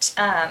aspect.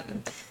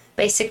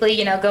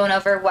 Basically, going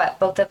over what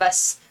both of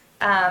us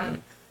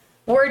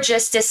were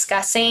just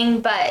discussing.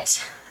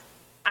 But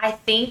I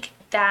think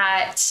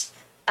that,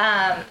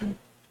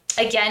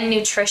 again,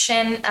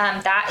 nutrition,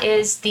 that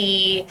is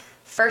the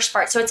first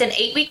part. So it's an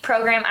 8-week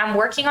program. I'm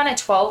working on a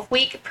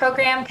 12-week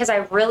program because I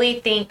really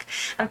think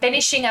I'm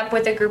finishing up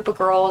with a group of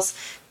girls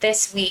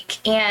this week.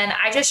 And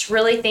I just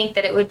really think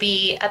that it would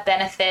be a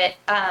benefit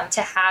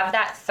to have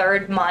that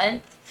third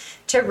month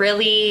to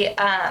really,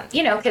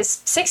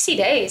 because 60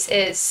 days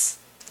is,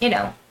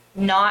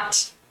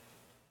 not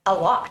a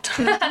lot.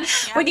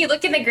 When you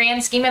look in the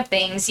grand scheme of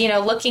things,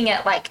 looking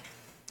at like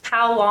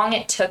how long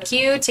it took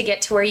you to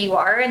get to where you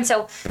are. And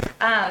so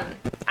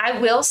I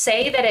will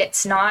say that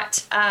it's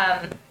not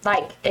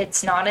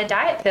it's not a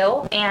diet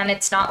pill, and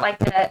it's not like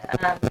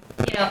that,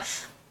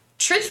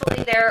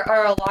 truthfully, there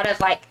are a lot of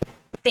like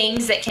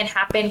things that can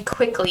happen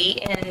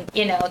quickly and,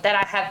 that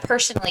I have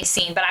personally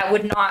seen, but I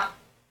would not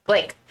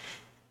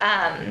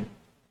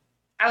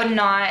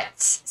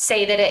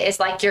say that it is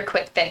like your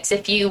quick fix.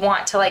 If you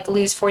want to like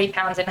lose 40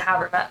 pounds in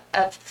however much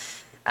of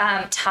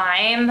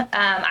time,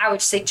 I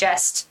would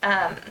suggest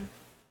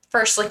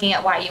first looking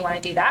at why you want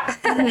to do that.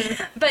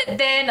 But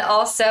then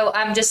also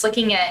I'm just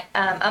looking at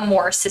a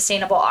more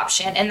sustainable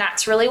option. And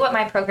that's really what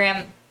my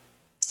program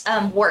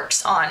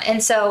works on.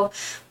 And so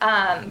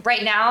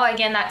right now,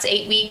 again, that's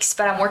 8 weeks,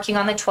 but I'm working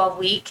on the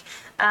 12-week.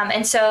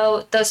 And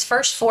so those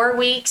first 4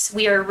 weeks,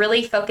 we are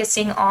really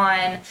focusing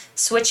on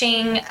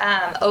switching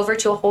over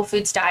to a whole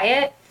foods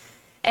diet.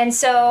 And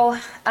so,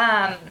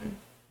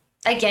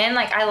 again,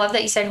 like I love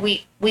that you said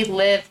we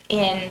live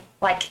in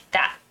like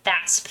that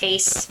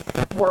fast-paced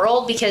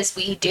world, because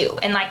we do.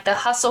 And like the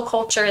hustle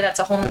culture, that's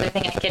a whole other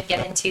thing I could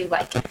get into.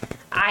 Like,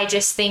 I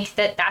just think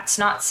that that's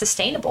not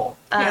sustainable.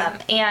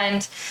 But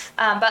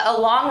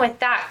along with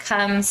that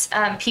comes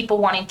people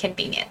wanting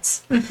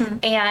convenience.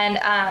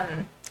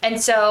 And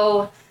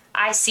so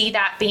I see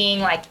that being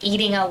like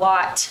eating a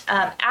lot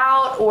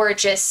out, or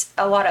just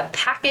a lot of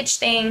packaged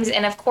things.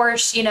 And of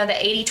course, the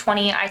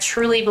 80-20, I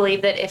truly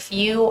believe that if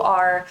you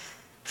are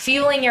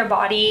fueling your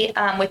body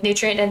with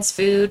nutrient-dense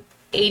food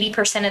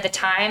 80% of the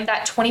time,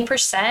 that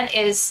 20%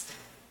 is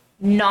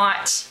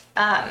not,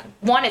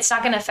 it's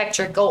not going to affect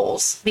your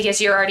goals, because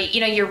you're already,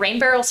 your rain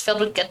barrel's filled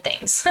with good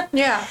things.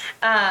 Yeah.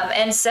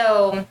 And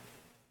so,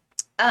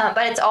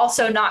 but it's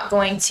also not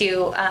going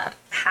to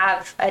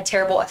have a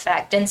terrible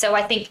effect. And so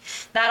I think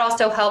that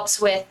also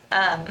helps with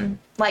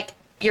like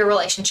your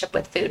relationship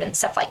with food and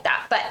stuff like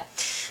that. But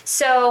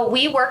so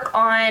we work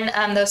on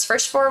those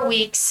first 4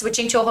 weeks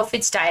switching to a whole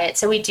foods diet.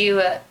 So we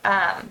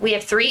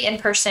have 3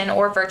 in-person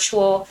or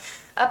virtual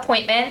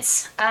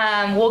appointments.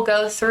 We'll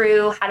go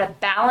through how to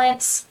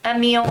balance a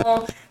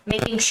meal,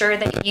 making sure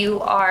that you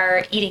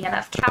are eating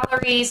enough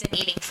calories and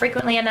eating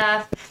frequently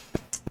enough.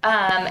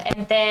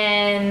 And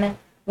then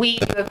we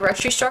do a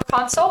grocery store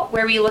consult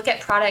where we look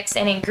at products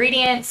and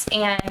ingredients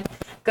and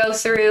go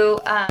through,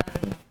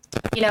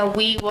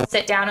 we will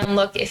sit down and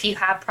look if you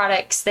have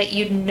products that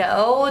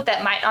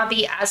that might not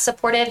be as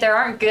supportive. There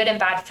aren't good and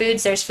bad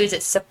foods. There's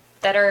foods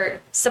that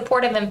are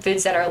supportive and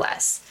foods that are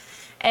less.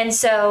 And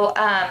so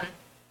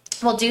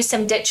we'll do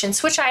some ditch and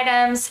switch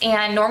items.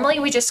 And normally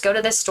we just go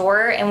to the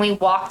store and we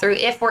walk through,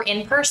 if we're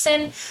in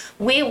person,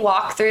 we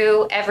walk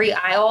through every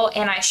aisle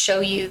and I show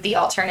you the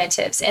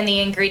alternatives and the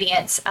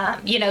ingredients.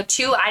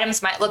 2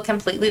 items might look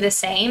completely the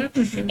same,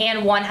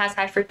 and one has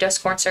high fructose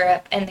corn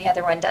syrup and the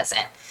other one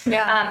doesn't.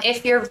 Yeah.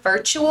 If you're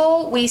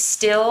virtual, we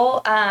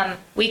still,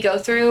 we go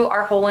through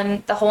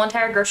the whole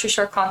entire grocery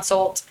store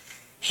consult,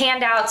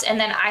 handouts, and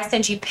then I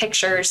send you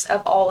pictures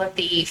of all of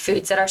the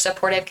foods that are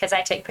supportive because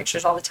I take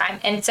pictures all the time.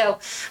 And so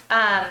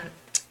that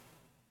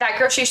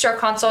grocery store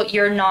consult,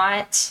 you're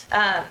not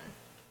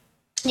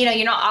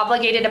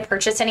obligated to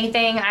purchase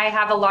anything. I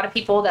have a lot of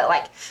people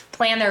that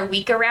plan their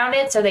week around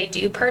it, so they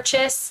do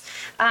purchase,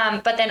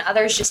 but then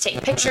others just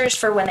take pictures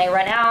for when they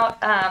run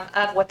out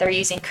of what they're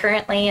using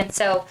currently. And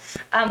so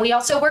we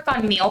also work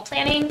on meal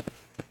planning,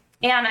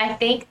 and I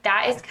think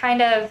that is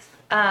kind of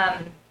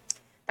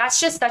that's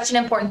just such an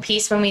important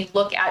piece when we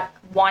look at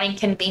wanting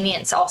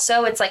convenience.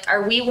 Also, it's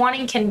are we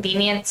wanting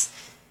convenience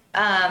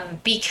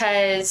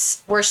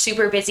because we're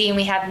super busy and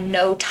we have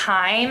no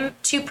time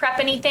to prep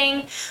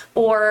anything,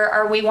 or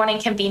are we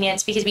wanting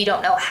convenience because we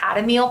don't know how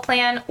to meal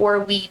plan, or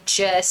we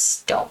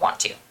just don't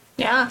want to?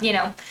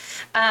 Yeah.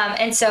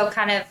 And so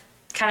kind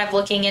of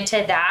looking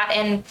into that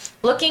and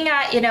looking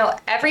at,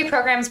 every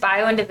program's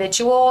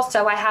bio-individual.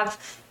 So I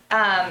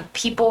have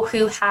people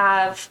who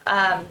have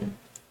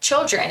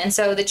children, and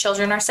so the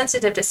children are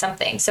sensitive to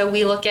something, so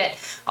we look at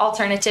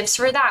alternatives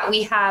for that.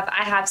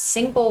 I have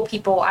single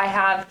people, I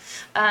have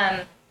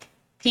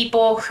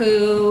people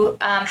who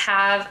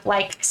have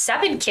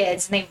 7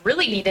 kids and they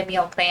really need a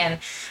meal plan,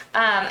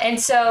 and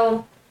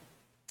so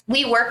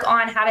we work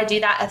on how to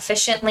do that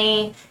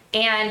efficiently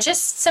and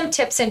just some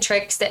tips and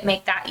tricks that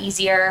make that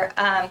easier,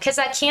 because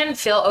that can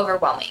feel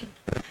overwhelming.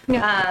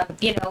 Yeah.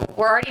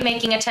 We're already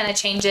making a ton of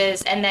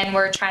changes, and then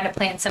we're trying to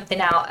plan something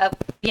out,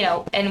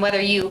 and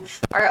whether you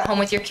are at home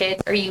with your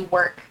kids or you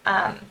work,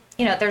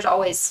 there's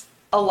always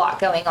a lot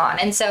going on.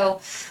 And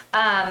so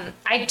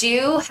I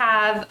do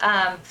have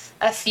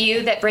a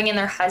few that bring in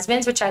their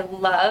husbands, which I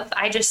love.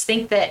 I just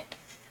think that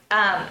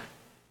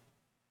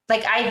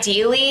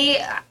ideally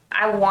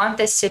I want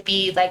this to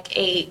be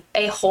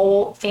a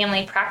whole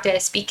family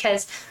practice,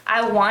 because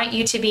I want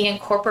you to be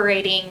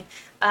incorporating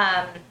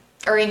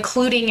or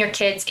including your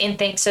kids in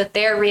things, so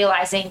they're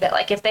realizing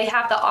that if they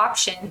have the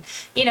option,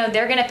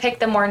 they're going to pick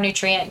the more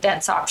nutrient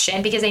dense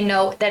option because they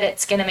know that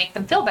it's going to make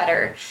them feel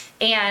better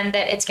and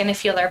that it's going to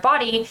fuel their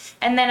body.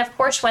 And then of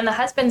course, when the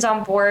husband's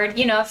on board,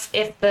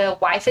 if the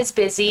wife is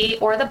busy,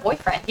 or the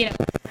boyfriend,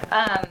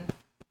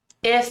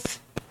 if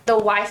the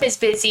wife is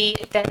busy,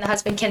 then the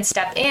husband can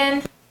step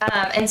in.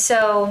 And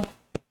so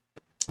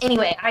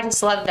anyway, I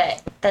just love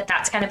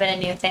that's kind of been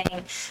a new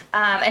thing.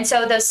 And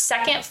so those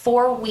second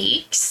 4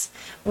 weeks,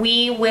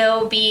 we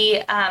will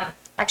be,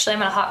 actually, I'm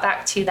going to hop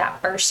back to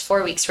that first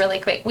 4 weeks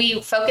really quick.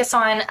 We focus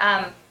on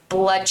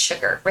blood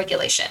sugar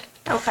regulation.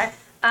 Okay.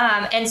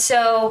 And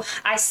so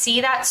I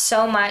see that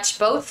so much,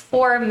 both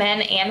for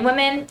men and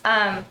women.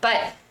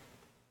 But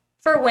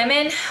for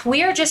women,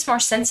 we are just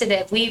more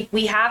sensitive.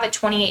 We have a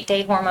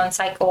 28-day hormone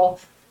cycle.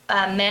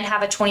 Men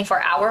have a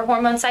 24-hour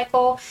hormone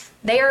cycle.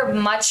 They are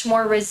much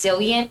more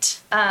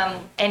resilient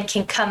and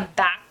can come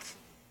back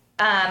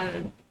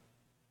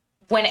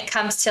when it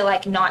comes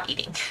to not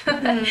eating.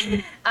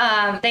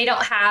 They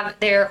don't have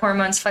their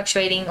hormones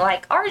fluctuating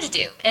like ours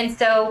do. And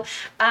so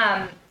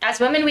as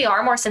women, we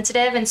are more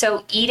sensitive. And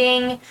so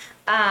eating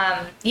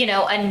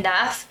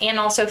enough and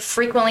also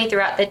frequently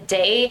throughout the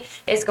day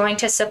is going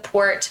to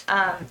support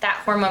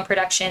that hormone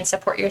production,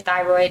 support your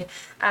thyroid,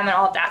 and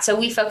all of that. So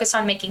we focus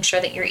on making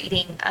sure that you're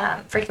eating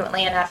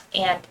frequently enough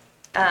and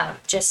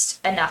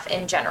just enough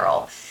in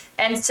general.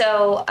 And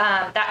so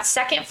that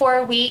second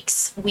 4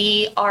 weeks,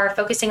 we are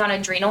focusing on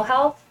adrenal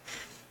health.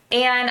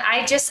 And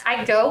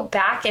I go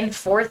back and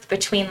forth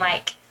between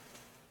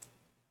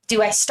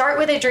do I start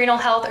with adrenal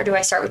health or do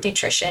I start with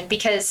nutrition?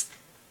 Because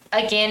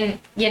again,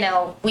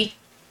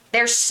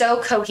 they're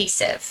so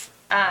cohesive.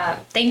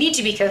 They need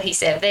to be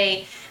cohesive.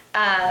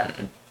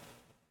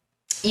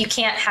 You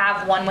can't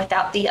have one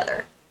without the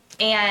other.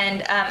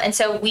 And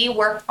so we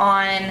work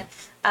on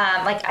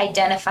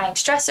identifying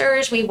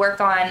stressors. We work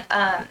on,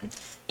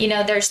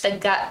 there's the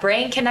gut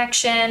brain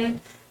connection.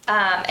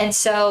 And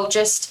so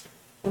just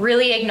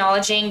really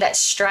acknowledging that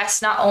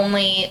stress not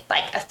only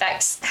like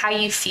affects how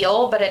you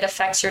feel, but it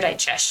affects your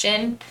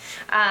digestion,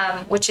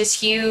 which is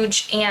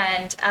huge.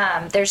 And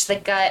there's the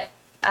gut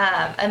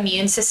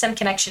immune system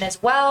connection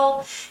as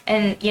well.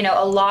 And, you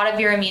know, a lot of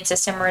your immune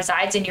system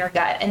resides in your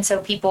gut. And so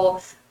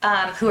people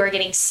who are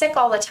getting sick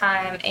all the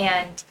time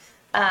and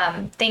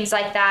things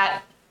like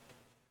that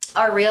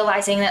are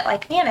realizing that,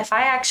 like, man, if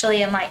I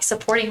actually am like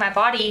supporting my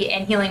body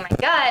and healing my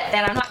gut,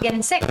 then I'm not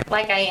getting sick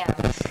like I am.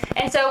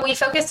 And so we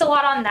focused a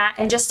lot on that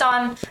and just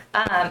on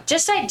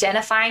just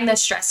identifying the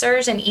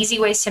stressors and easy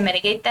ways to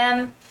mitigate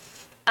them.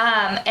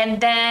 And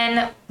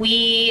then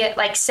we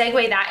like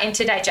segue that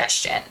into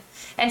digestion.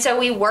 And so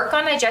we work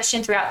on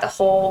digestion throughout the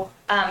whole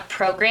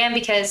program,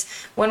 because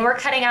when we're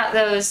cutting out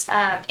those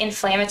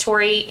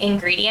inflammatory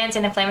ingredients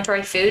and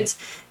inflammatory foods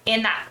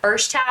in that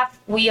first half,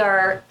 we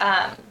are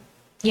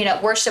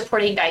we're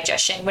supporting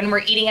digestion. When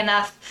we're eating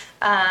enough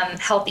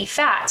healthy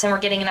fats and we're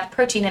getting enough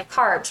protein and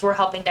carbs, we're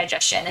helping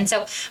digestion. And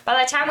so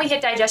by the time we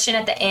hit digestion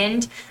at the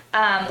end,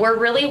 we're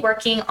really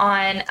working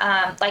on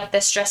like the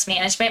stress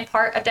management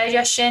part of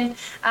digestion,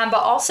 but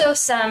also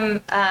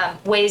some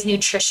ways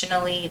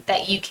nutritionally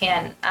that you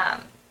can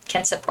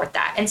support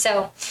that. And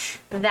so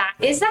that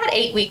is that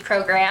 8-week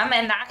program.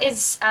 And that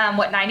is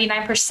what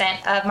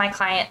 99% of my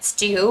clients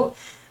do.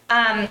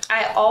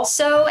 I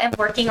also am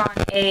working on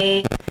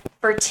a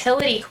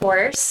fertility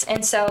course.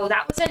 And so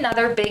that was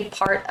another big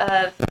part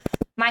of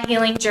my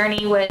healing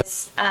journey,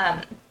 was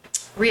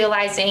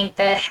realizing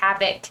the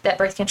havoc that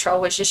birth control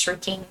was just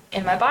wreaking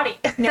in my body.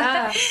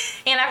 Yeah.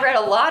 And I've read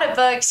a lot of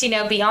books, you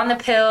know, Beyond the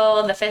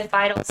Pill, The Fifth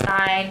Vital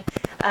Sign.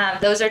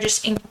 Those are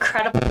just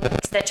incredible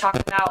books that talk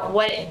about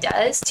what it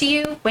does to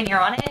you when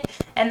you're on it.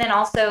 And then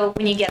also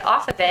when you get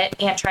off of it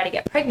and try to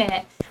get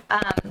pregnant,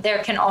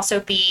 there can also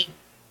be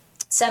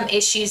some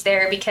issues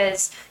there,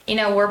 because, you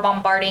know, we're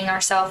bombarding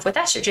ourselves with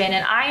estrogen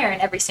and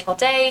iron every single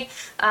day,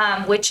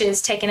 which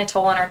is taking a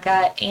toll on our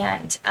gut.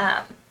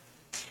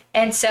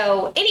 And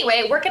so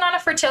anyway, working on a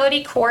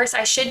fertility course,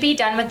 I should be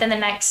done within the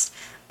next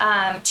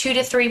 2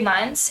 to 3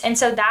 months. And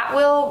so that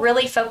will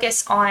really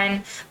focus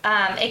on,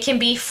 it can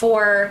be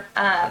for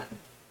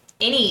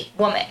any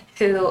woman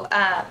who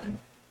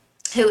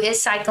is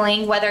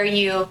cycling, whether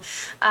you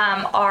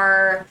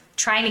are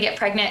trying to get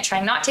pregnant,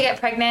 trying not to get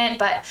pregnant,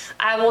 but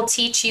I will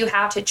teach you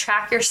how to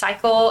track your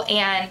cycle.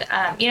 And,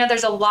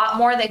 there's a lot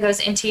more that goes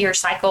into your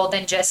cycle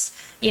than just,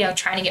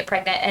 trying to get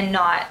pregnant and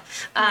not.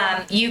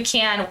 You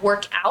can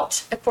work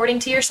out according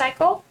to your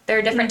cycle. There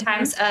are different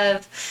times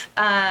of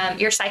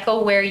your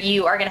cycle where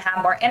you are going to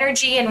have more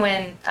energy,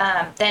 and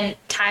then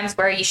times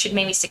where you should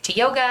maybe stick to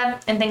yoga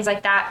and things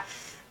like that.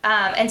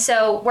 And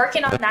so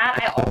working on that,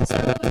 I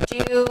also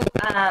do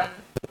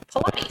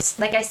Pilates,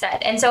 like I said.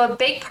 And so a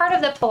big part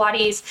of the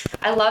Pilates,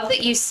 I love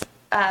that you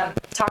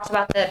talked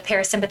about the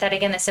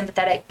parasympathetic and the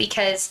sympathetic,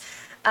 because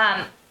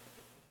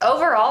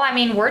overall, I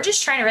mean, we're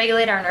just trying to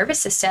regulate our nervous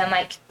system.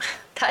 Like,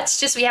 that's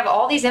just, we have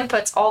all these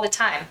inputs all the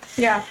time.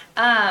 Yeah.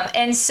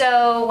 And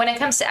so when it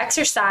comes to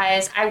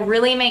exercise, I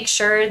really make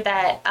sure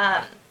that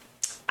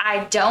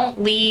I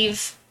don't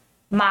leave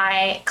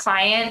my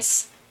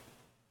clients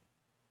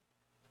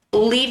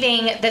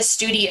leaving the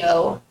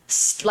studio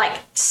like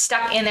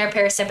stuck in their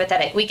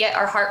parasympathetic. We get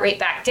our heart rate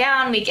back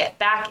down, we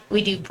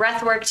do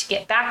breath work to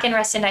get back in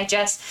rest and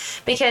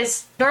digest,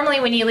 because normally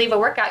when you leave a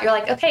workout, you're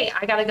like, okay,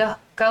 I gotta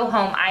go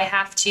home, I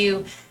have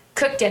to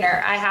cook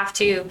dinner, I have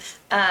to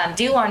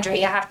do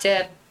laundry, I have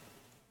to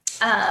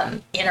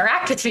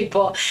interact with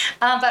people,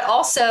 but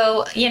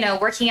also,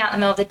 working out in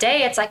the middle of the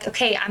day, it's like,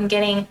 okay, I'm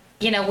getting,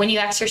 when you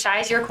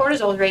exercise, your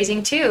cortisol is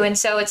raising too, and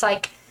so it's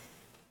like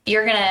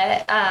you're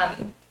gonna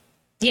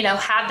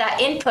have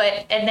that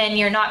input, and then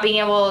you're not being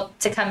able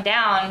to come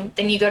down,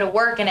 then you go to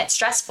work and it's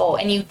stressful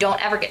and you don't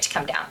ever get to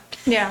come down.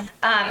 Yeah.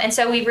 And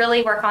so we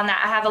really work on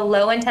that. I have a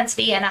low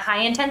intensity and a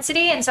high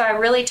intensity. And so I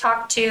really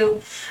talk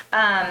to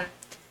my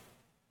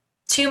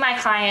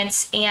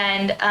clients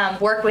and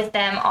work with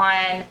them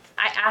on,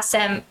 I ask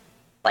them,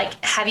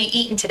 like, have you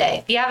eaten today?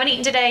 If you haven't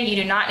eaten today, you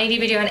do not need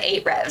to be doing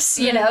 8 reps.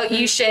 Mm-hmm.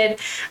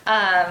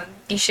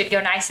 You should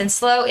go nice and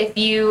slow. If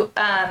you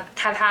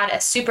have had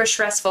a super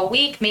stressful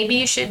week, maybe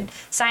you should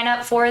sign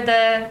up for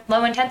the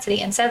low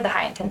intensity instead of the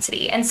high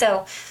intensity. And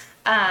so,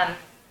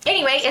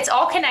 anyway, it's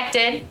all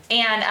connected,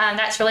 and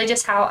that's really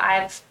just how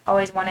I've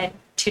always wanted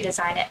to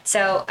design it.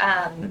 So,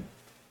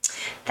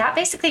 that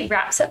basically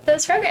wraps up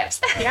those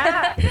programs.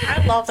 Yeah,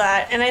 I love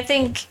that. And I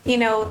think,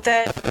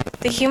 that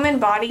the human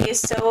body is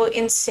so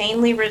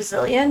insanely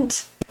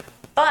resilient.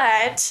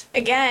 But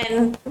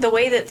again, the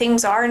way that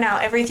things are now,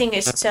 everything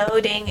is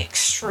so dang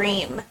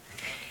extreme.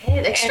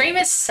 Extreme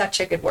is such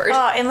a good word.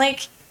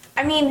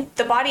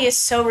 The body is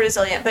so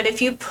resilient, but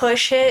if you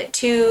push it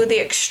to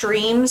the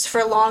extremes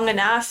for long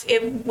enough,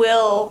 it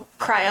will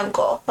cry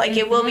uncle. Like,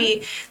 it will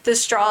be the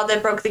straw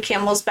that broke the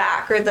camel's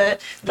back, or the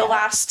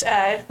last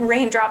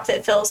raindrop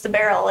that fills the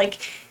barrel. Like,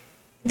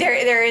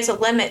 there is a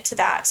limit to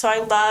that. So I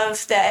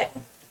love that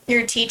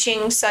you're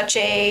teaching such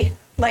a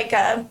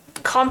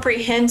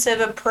comprehensive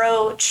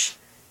approach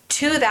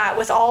to that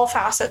with all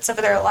facets of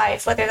their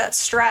life, whether that's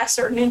stress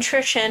or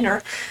nutrition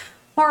or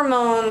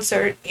hormones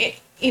or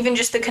even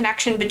just the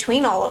connection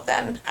between all of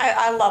them.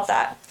 I love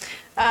that.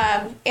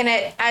 And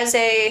it, as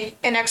an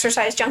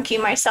exercise junkie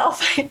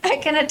myself, I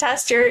can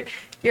attest you're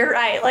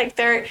right. Like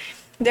there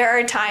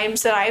are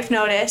times that I've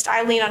noticed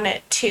I lean on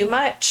it too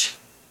much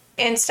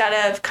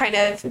instead of kind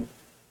of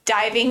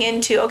diving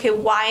into, okay,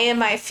 why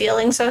am I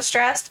feeling so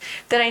stressed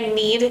that I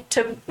need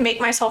to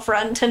make myself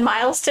run 10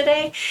 miles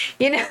today?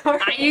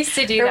 I used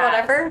to do or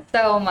that whatever.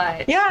 so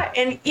much. Yeah.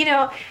 And,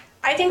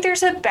 I think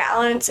there's a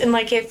balance in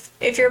like if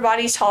your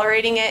body's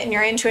tolerating it and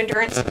you're into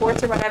endurance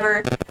sports or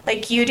whatever,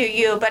 like you do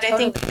you. But I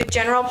think the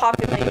general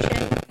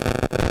population,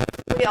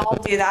 we all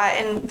do that.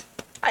 And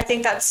I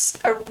think that's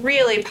a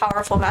really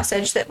powerful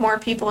message that more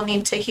people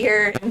need to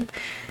hear and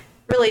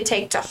really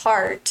take to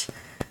heart.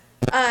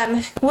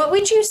 What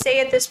would you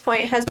say at this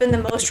point has been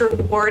the most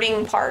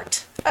rewarding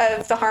part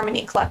of the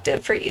Harmony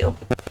Collective for you?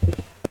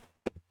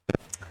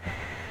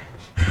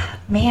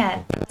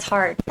 Man, that's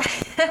hard.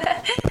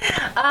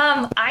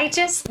 I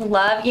just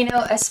love,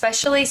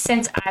 especially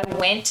since I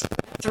went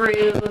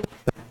through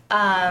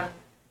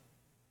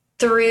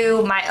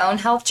my own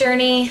health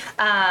journey,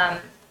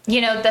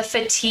 the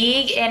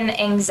fatigue and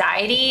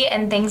anxiety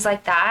and things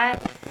like that,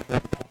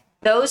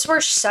 those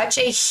were such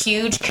a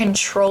huge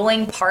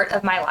controlling part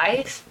of my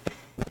life.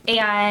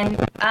 And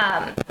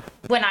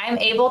when I'm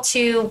able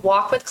to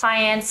walk with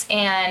clients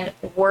and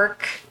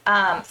work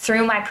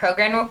through my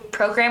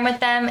program with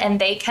them, and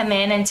they come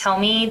in and tell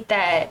me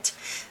that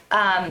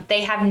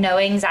they have no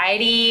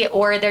anxiety,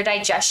 or their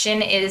digestion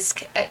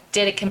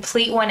did a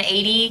complete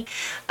 180,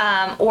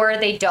 or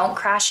they don't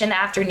crash in the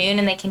afternoon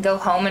and they can go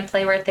home and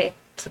play with their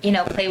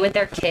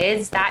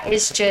kids, that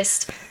is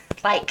just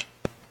like,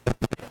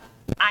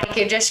 I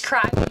could just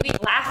cry.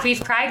 We've laughed,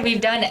 we've cried,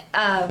 we've done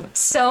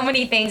so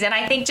many things. And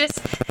I think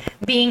just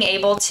being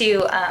able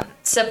to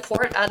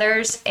support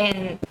others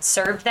and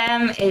serve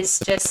them is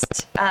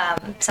just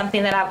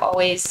something that I've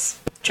always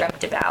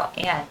dreamt about.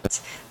 And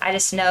I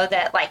just know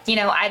that,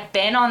 I've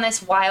been on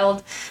this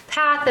wild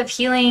path of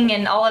healing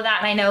and all of that.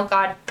 And I know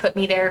God put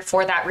me there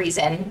for that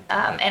reason.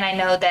 And I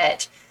know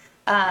that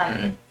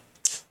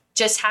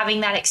just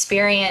having that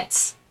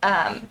experience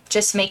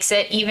just makes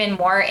it even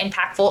more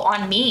impactful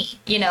on me,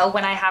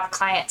 when I have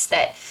clients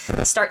that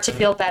start to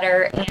feel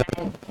better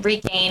and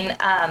regain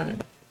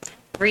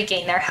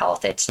their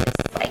health. It's just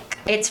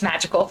it's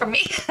magical for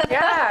me.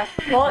 Yeah.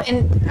 Well,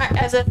 and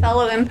as a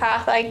fellow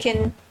empath, I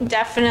can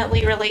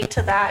definitely relate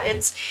to that.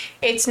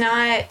 It's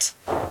not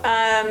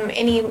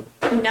any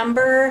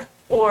number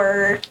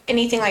or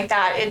anything like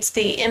that. It's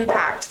the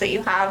impact that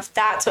you have.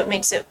 That's what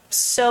makes it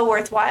so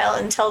worthwhile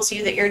and tells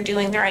you that you're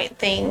doing the right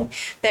thing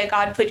that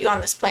God put you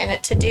on this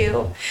planet to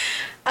do.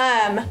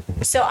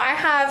 So I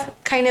have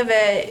kind of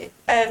a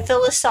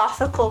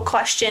philosophical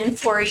question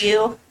for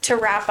you to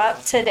wrap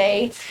up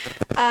today.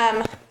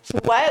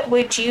 What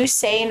would you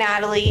say,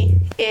 Natalie,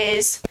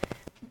 is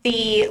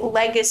the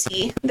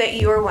legacy that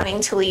you are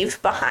wanting to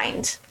leave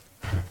behind?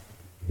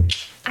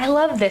 I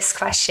love this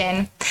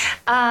question.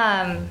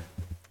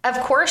 Of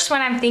course,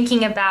 when I'm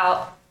thinking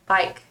about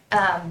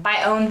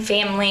my own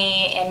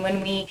family and when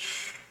we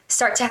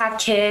start to have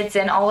kids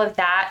and all of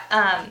that,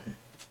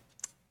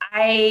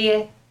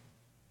 I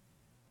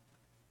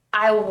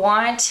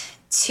want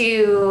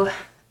to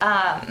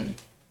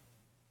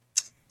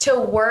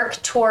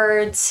work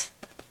towards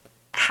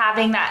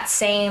having that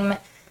same,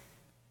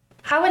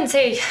 I wouldn't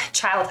say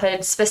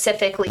childhood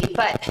specifically,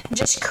 but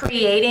just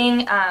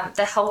creating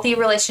the healthy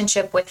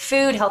relationship with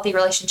food, healthy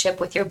relationship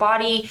with your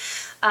body,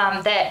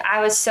 that I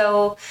was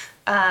so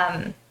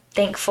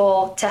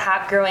thankful to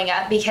have growing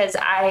up, because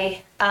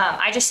I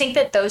just think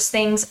that those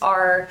things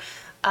are,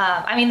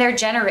 they're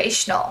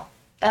generational.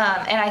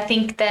 And I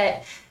think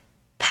that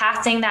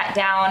passing that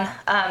down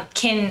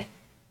can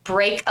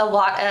break a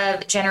lot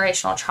of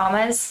generational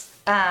traumas.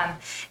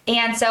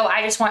 And so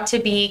I just want to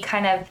be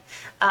kind of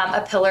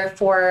a pillar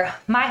for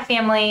my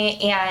family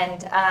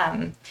and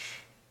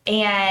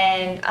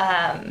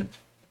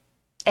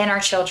our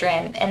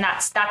children. And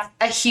that's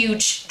a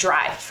huge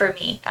drive for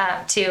me,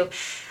 to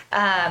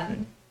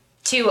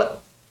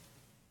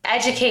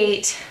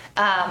educate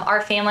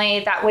our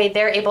family. That way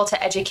they're able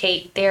to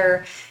educate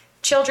their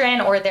children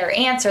or their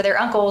aunts or their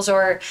uncles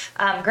or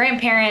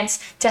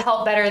grandparents to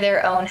help better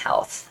their own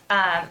health.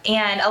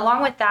 And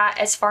along with that,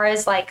 as far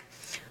as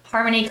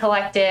Harmony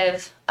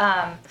Collective,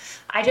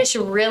 I just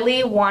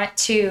really want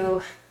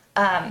to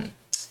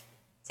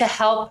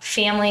help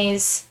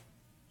families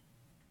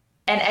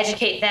and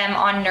educate them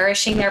on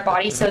nourishing their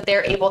body so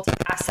they're able to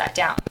pass that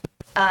down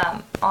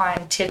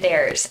on to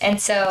theirs. And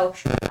so,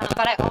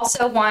 but I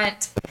also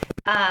want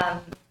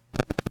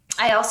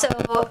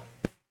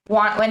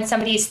when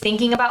somebody's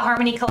thinking about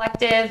Harmony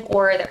Collective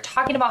or they're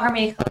talking about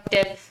Harmony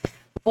Collective,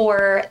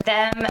 for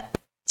them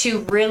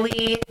to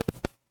really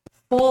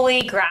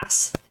fully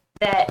grasp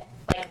that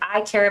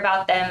I care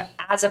about them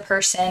as a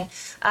person,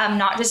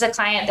 not just a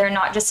client. They're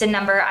not just a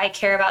number. I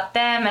care about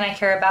them and I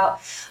care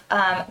about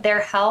their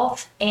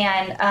health,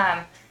 and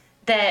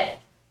that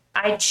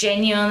I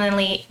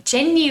genuinely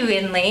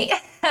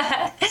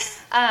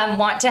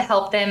want to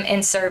help them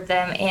and serve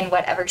them in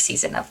whatever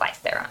season of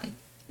life they're on.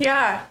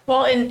 Yeah.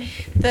 Well, and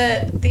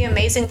the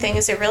amazing thing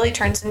is it really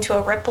turns into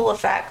a ripple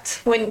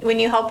effect when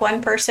you help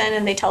one person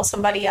and they tell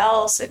somebody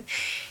else. And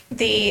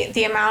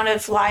the amount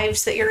of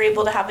lives that you're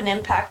able to have an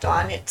impact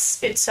on,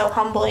 it's so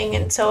humbling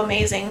and so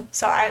amazing.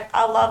 So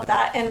I love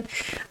that, and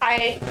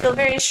I feel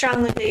very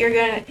strongly that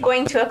you're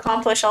going to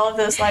accomplish all of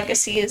those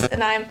legacies,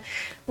 and I'm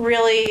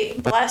really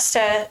blessed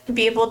to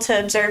be able to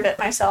observe it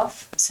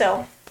myself.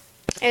 So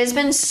it has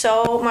been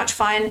so much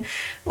fun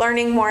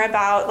learning more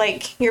about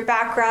like your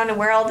background and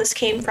where all this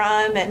came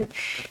from, and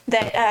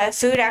that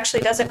food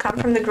actually doesn't come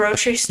from the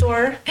grocery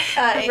store.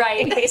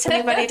 Right. In case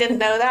anybody didn't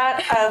know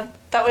that.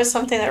 That was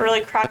something that really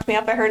cracked me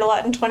up. I heard a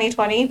lot in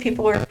 2020.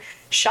 People were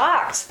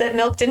shocked that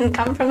milk didn't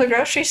come from the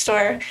grocery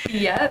store.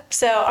 Yep.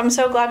 So I'm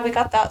so glad we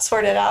got that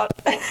sorted out.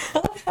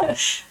 But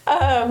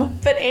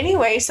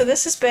anyway, so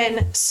this has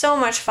been so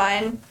much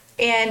fun.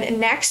 And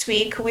next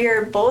week, we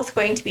are both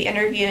going to be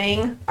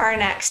interviewing our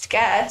next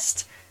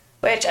guest,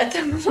 which at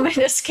the moment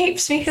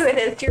escapes me who it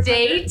is.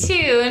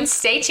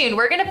 Stay tuned.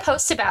 We're going to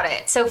post about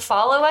it. So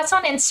follow us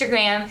on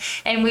Instagram,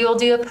 and we will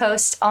do a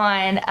post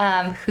on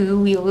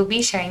who we will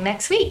be sharing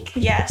next week.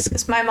 Yes,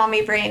 because my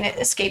mommy brain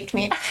escaped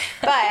me.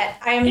 But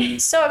I'm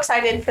so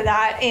excited for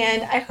that,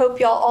 and I hope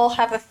y'all all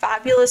have a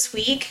fabulous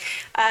week.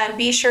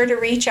 Be sure to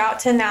reach out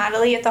to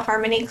Natalie at the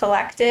Harmony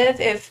Collective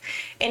if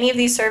any of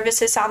these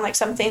services sound like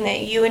something that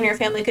you and your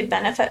family could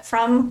benefit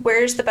from.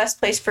 Where's the best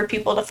place for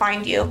people to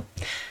find you?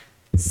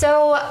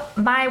 So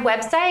my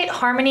website,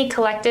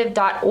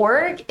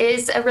 harmonycollective.org,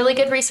 is a really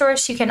good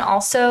resource. You can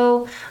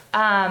also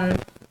find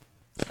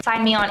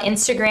me on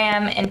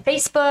Instagram and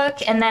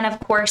Facebook. And then, of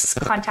course,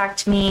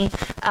 contact me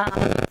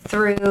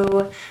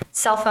through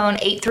cell phone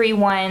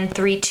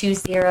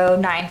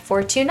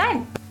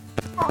 831-320-9429.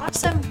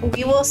 Awesome.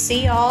 We will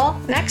see y'all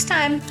next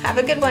time. Have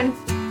a good one.